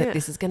amazing. She's Yeah. like,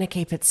 this is going to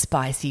keep it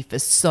spicy for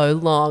so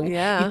long.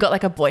 Yeah. You've got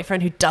like a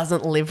boyfriend who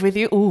doesn't live with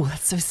you. Ooh,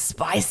 that's so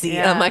spicy.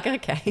 Yeah. And I'm like,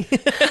 okay.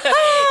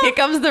 Here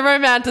comes the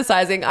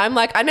romanticizing. I'm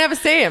like, I never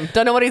see him.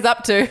 Don't know what he's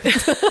up to.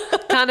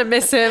 Kind of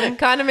miss him.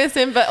 Kind of miss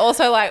him, but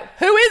also like,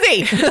 who is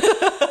he?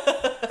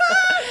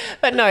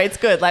 But no, it's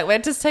good. Like, we're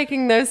just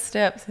taking those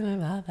steps. You know,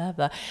 blah, blah,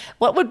 blah.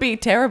 What would be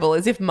terrible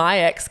is if my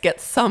ex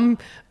gets some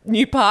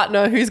new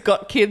partner who's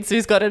got kids,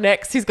 who's got an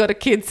ex, who's got a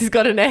kids, who's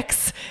got an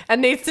ex,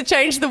 and needs to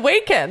change the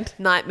weekend.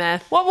 Nightmare.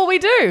 What will we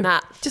do?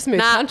 Nah. Just move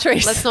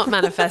countries. Let's not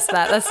manifest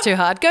that. That's too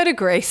hard. Go to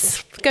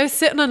Greece. Go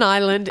sit on an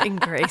island in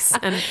Greece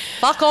and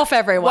fuck off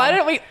everyone. Why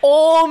don't we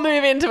all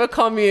move into a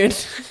commune?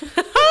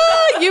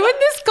 you in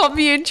this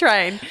commune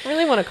train? I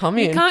really want a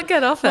commune. You can't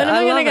get off it. When am I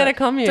love gonna get it. a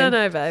commune? Don't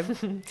know,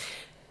 babe.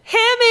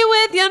 Hit me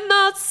with your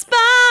not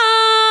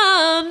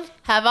spawn.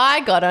 Have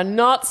I got a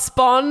not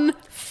spawn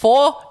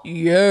for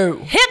you?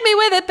 Hit me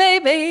with it,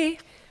 baby.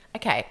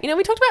 Okay, you know,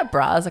 we talked about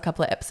bras a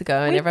couple of eps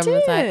ago, and We everyone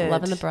was like did.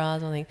 loving the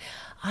bras. I think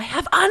I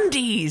have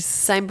undies.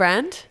 Same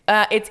brand?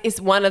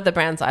 It's one of the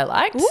brands I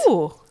liked.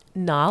 Ooh.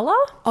 Nala.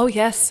 Oh,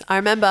 yes. I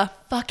remember.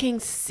 Fucking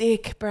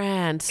sick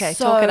brand. Okay,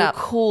 so talk it up.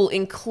 cool,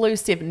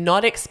 inclusive,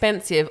 not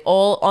expensive,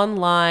 all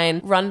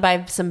online, run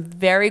by some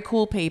very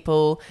cool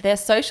people. Their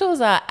socials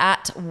are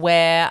at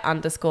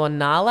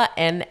 @wear_Nala,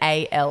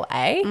 NALA.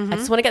 I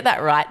just want to get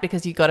that right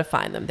because you got to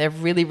find them. They're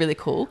really, really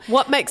cool.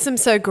 What makes them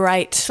so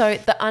great? So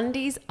the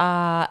undies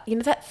are, you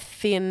know, that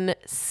thin,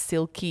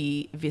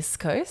 silky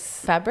viscose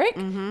fabric,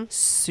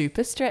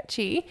 super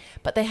stretchy,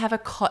 but they have a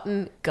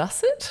cotton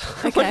gusset.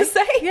 I want Okay. to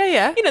say,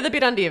 Yeah. you know, the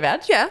bit under your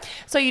vag. Yeah.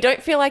 So you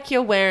don't feel like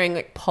you're wearing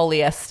like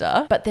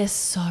polyester, but they're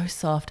so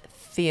soft,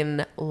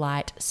 thin,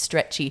 light,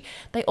 stretchy.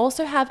 They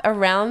also have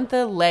around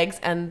the legs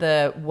and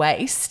the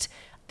waist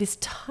this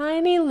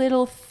tiny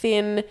little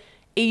thin,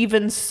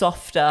 even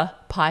softer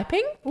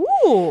piping.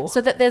 Ooh.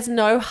 So that there's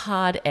no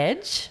hard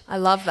edge. I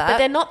love that. But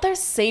they're not those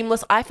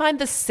seamless. I find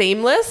the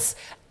seamless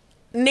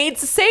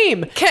needs a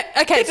seam.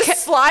 They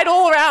just slide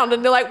all around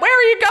and they're like, where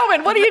are you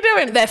going? What are you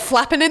doing? They're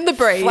flapping in the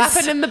breeze.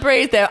 Flapping in the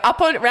breeze. They're up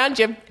around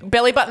your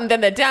belly button,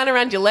 then they're down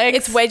around your legs.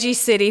 It's wedgie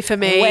city for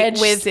me Wedge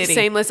with city.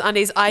 seamless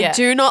undies. I Yeah.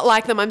 do not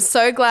like them. I'm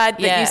so glad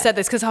that Yeah. you said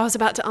this because I was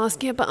about to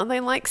ask you, but are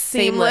they like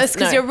Seamless, seamless?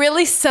 Because no. you're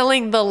really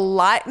selling the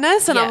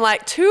lightness and Yeah. I'm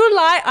like, too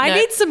light. I No.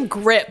 need some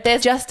grip.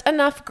 There's just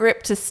enough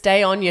grip to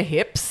stay on your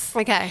hips.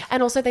 Okay.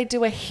 And also they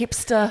do a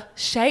hipster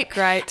shape.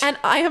 Great. And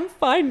I am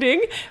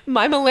finding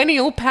my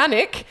millennial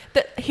panic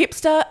that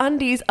hipster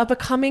undies are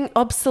becoming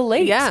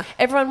obsolete. Yeah.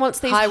 Everyone wants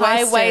these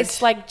High-waisted. high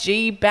waist, like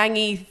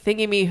G-bangy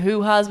thingy-me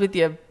hoo-has with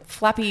your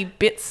flappy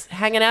bits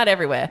hanging out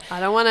everywhere. I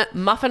don't want it.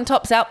 Muffin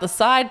tops out the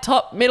side,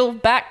 top, middle,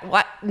 back.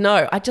 What?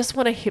 No, I just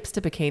want a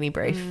hipster bikini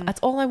brief. That's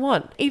all I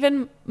want.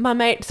 Even my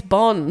mates'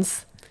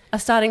 bonds are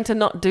starting to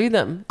not do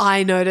them.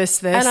 I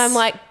noticed this. And I'm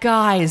like,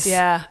 guys,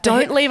 Yeah.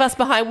 don't leave us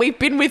behind. We've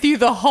been with you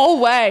the whole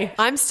way.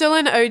 I'm still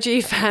an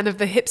OG fan of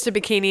the hipster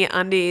bikini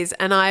undies,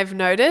 and I've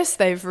noticed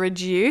they've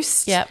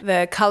reduced Yep.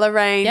 the color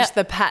range, Yep.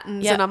 the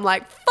patterns, Yep. and I'm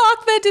like,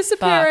 fuck, they're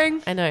disappearing.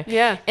 Fuck, I know.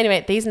 Yeah.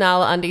 Anyway, these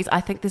Nala undies,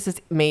 I think this is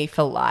me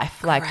for life.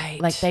 Great.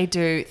 Like they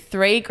do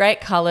 3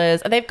 great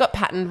colors, and they've got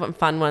patterned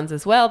fun ones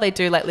as well. They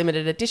do like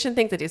limited edition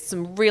things. They do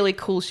some really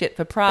cool shit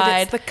for But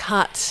Pride. it's the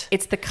cut.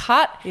 It's the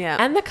cut Yeah.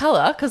 and the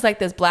color because like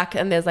there's black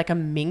and there's like a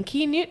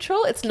minky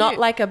neutral. It's not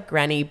like a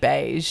granny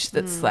beige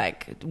that's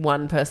like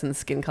one person's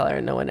skin color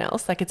and no one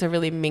else. Like it's a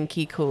really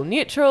minky cool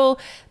neutral,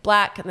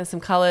 black, and there's some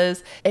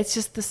colors. It's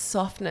just the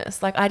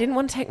softness. Like I didn't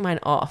want to take mine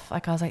off.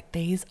 Like I was like,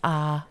 these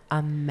are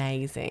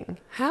amazing.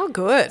 How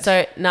good.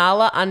 So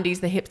Nala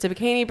undies, the hipster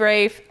bikini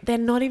brief, they're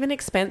not even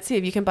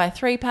expensive. You can buy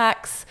 3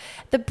 packs.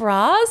 The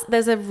bras,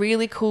 there's a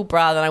really cool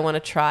bra that I want to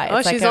try. Oh,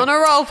 It's like she's on a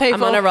roll, people.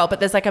 I'm on a roll, but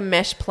there's like a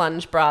mesh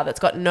plunge bra that's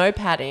got no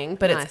padding,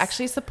 but Nice. it's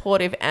actually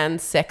supportive and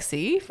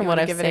sexy from You what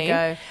wanna I've give it a seen.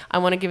 go. I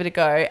want to give it a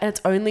go, and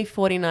it's only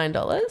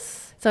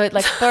 $49. So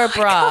like for a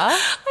bra,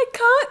 I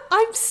can't.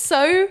 I'm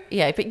so.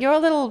 yeah, but you're a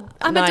little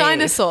I'm a naive.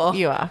 dinosaur.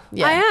 You are.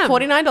 Yeah. I am.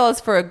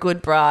 $49 for a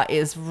good bra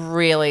is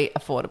really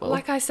affordable.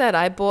 Like I said,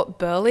 I bought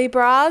burly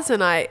bras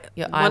and I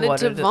Your eye wanted to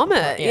watered at the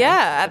vomit. point,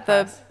 Yeah,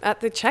 yeah,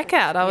 at the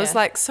checkout. I was Yeah.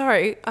 like,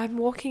 sorry, I'm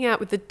walking out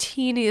with the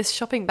teeniest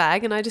shopping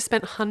bag and I just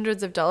spent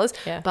hundreds of dollars.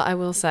 Yeah. But I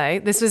will say,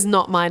 this was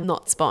not my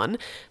not spawn,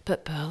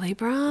 but burly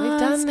bras. We've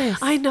done this.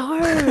 I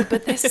know,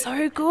 but they're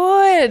so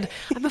good.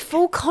 I'm a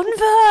full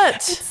convert.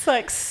 It's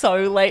like so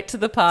late to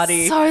the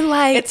party. So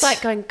late. It's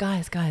like going,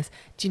 guys,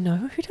 do you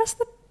know who does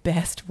the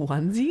best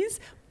onesies?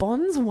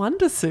 Bond's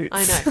Wonder Suits.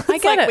 I know. It's I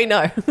get like it. We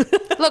know.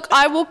 Look,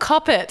 I will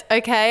cop it,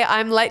 okay?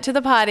 I'm late to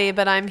the party,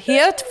 but I'm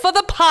here for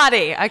the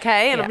party,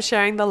 okay? And Yeah. I'm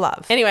sharing the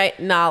love. Anyway,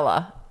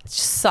 Nala.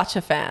 Such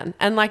a fan.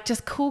 And like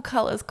just cool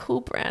colors,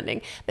 cool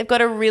branding. They've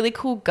got a really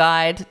cool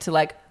guide to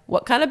like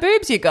what kind of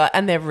boobs you got.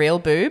 And they're real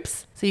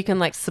boobs. So you can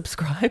like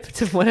subscribe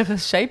to whatever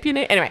shape you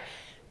need. Anyway,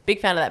 big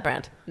fan of that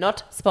brand.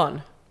 Not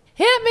Spawn.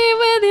 Hit me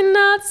with your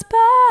not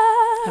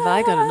spawn. Have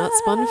I got a not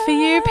spawn for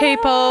you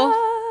people?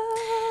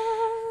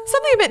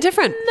 Something a bit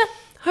different.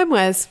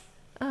 Homewares.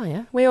 Oh,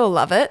 yeah. We all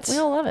love it. We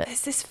all love it.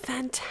 There's this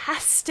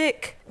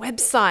fantastic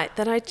website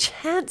that I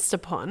chanced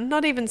upon,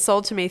 not even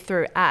sold to me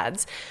through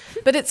ads,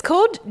 but it's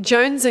called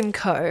Jones &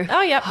 Co.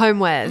 Oh, yep.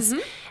 Homewares.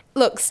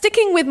 Look,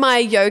 sticking with my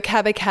Yo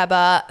Cabba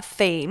Cabba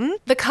theme,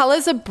 the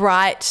colours are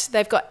bright,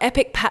 they've got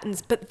epic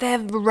patterns, but their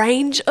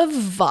range of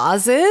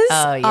vases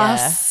Oh, yeah. are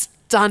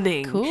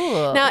stunning.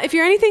 Cool. Now, if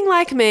you're anything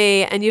like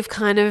me and you've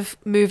kind of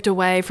moved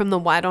away from the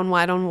white on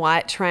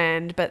white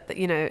trend, but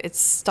you know, it's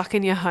stuck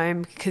in your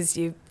home because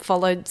you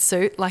followed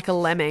suit like a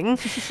lemming.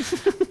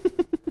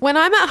 When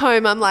I'm at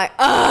home, I'm like,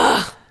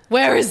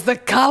 where is the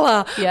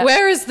colour? Yeah.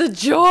 Where is the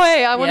joy?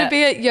 I want to Yeah.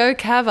 be at Yo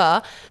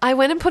Cabba. I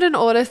went and put an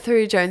order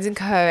through Jones &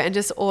 Co. and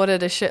just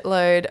ordered a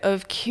shitload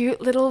of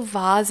cute little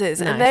vases.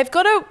 Nice. And they've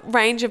got a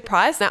range of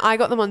price. Now, I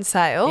got them on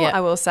sale, Yeah.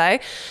 I will say.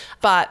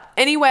 But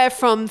anywhere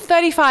from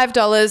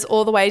 $35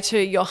 all the way to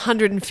your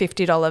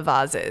 $150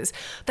 vases.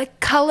 The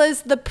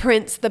colours, the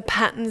prints, the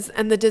patterns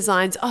and the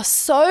designs are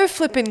so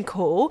flippin'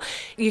 cool.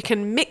 You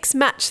can mix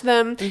match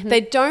them.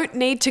 They don't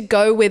need to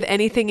go with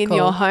anything in Cool.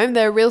 your home.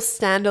 They're real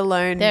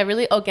standalone. They're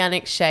really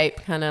organic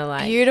shape, kind of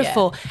like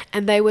Beautiful.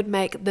 And they would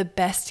make the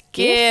best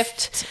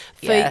gift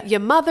for Yeah.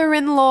 your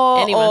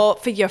mother-in-law Anyone. or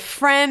for your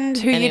friend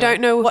who you Anyone. don't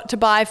know what to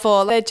buy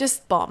for. They're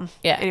just bomb.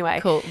 Yeah.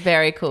 Anyway. Cool.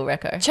 Very cool,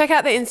 Reco. Check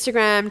out the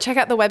Instagram, check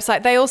out the website.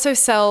 They also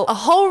sell a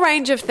whole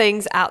range of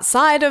things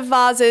outside of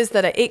vases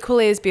that are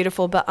equally as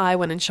beautiful, but I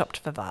went and shopped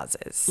for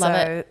vases. Love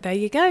so it. there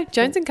you go.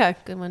 Jones & Co.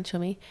 Good one,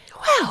 Chummy.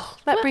 Wow.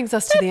 That brings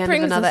us to the end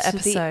of another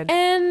episode.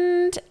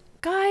 And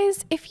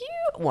guys, if you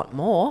want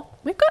more,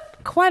 we've got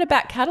quite a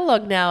back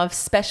catalogue now of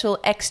special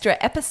extra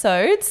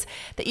episodes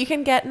that you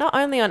can get not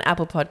only on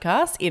Apple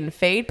Podcasts in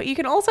feed, but you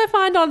can also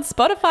find on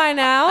Spotify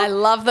now. I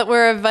love that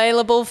we're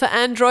available for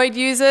Android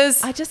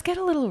users. I just get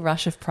a little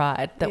rush of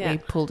pride that Yeah. we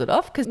pulled it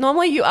off, because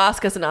normally you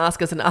ask us and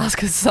ask us and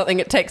ask us something.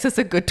 It takes us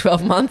a good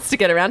 12 months to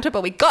get around to it,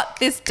 but we got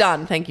this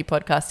done. Thank you,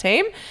 podcast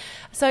team.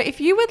 So if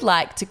you would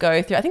like to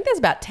go through, I think there's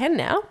about 10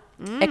 now,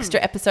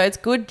 extra episodes,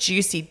 good,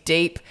 juicy,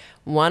 deep,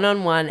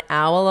 one-on-one,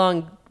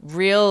 hour-long,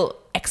 real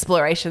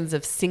explorations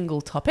of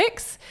single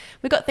topics.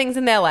 We've got things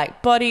in there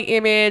like body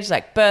image,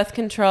 like birth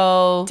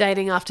control,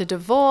 Dating after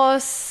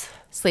divorce.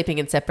 sleeping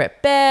in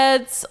separate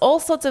beds, all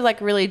sorts of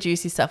like really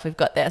juicy stuff we've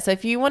got there. So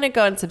if you want to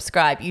go and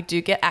subscribe, you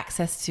do get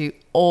access to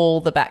all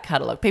the back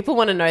catalogue. People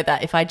want to know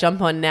that. If I jump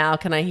on now,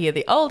 can I hear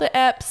the older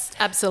eps?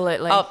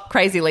 Absolutely. Oh,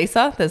 Crazy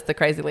Lisa. There's the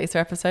Crazy Lisa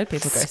episode.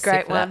 People go It's a sick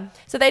great for that. one.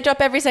 So they drop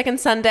every second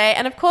Sunday.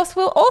 And of course,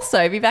 we'll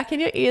also be back in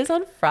your ears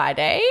on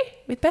Friday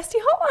with Bestie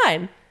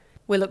Hotline.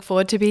 We look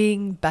forward to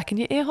being back in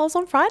your ear holes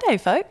on Friday,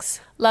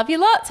 folks. Love you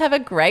lots. Have a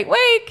great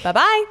week.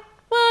 Bye-bye.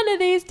 One of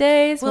these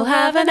days we'll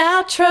have an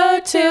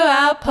outro to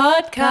our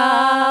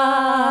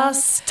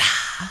podcast.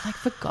 I've like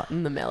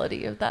forgotten the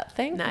melody of that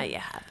thing. No, you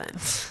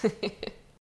haven't.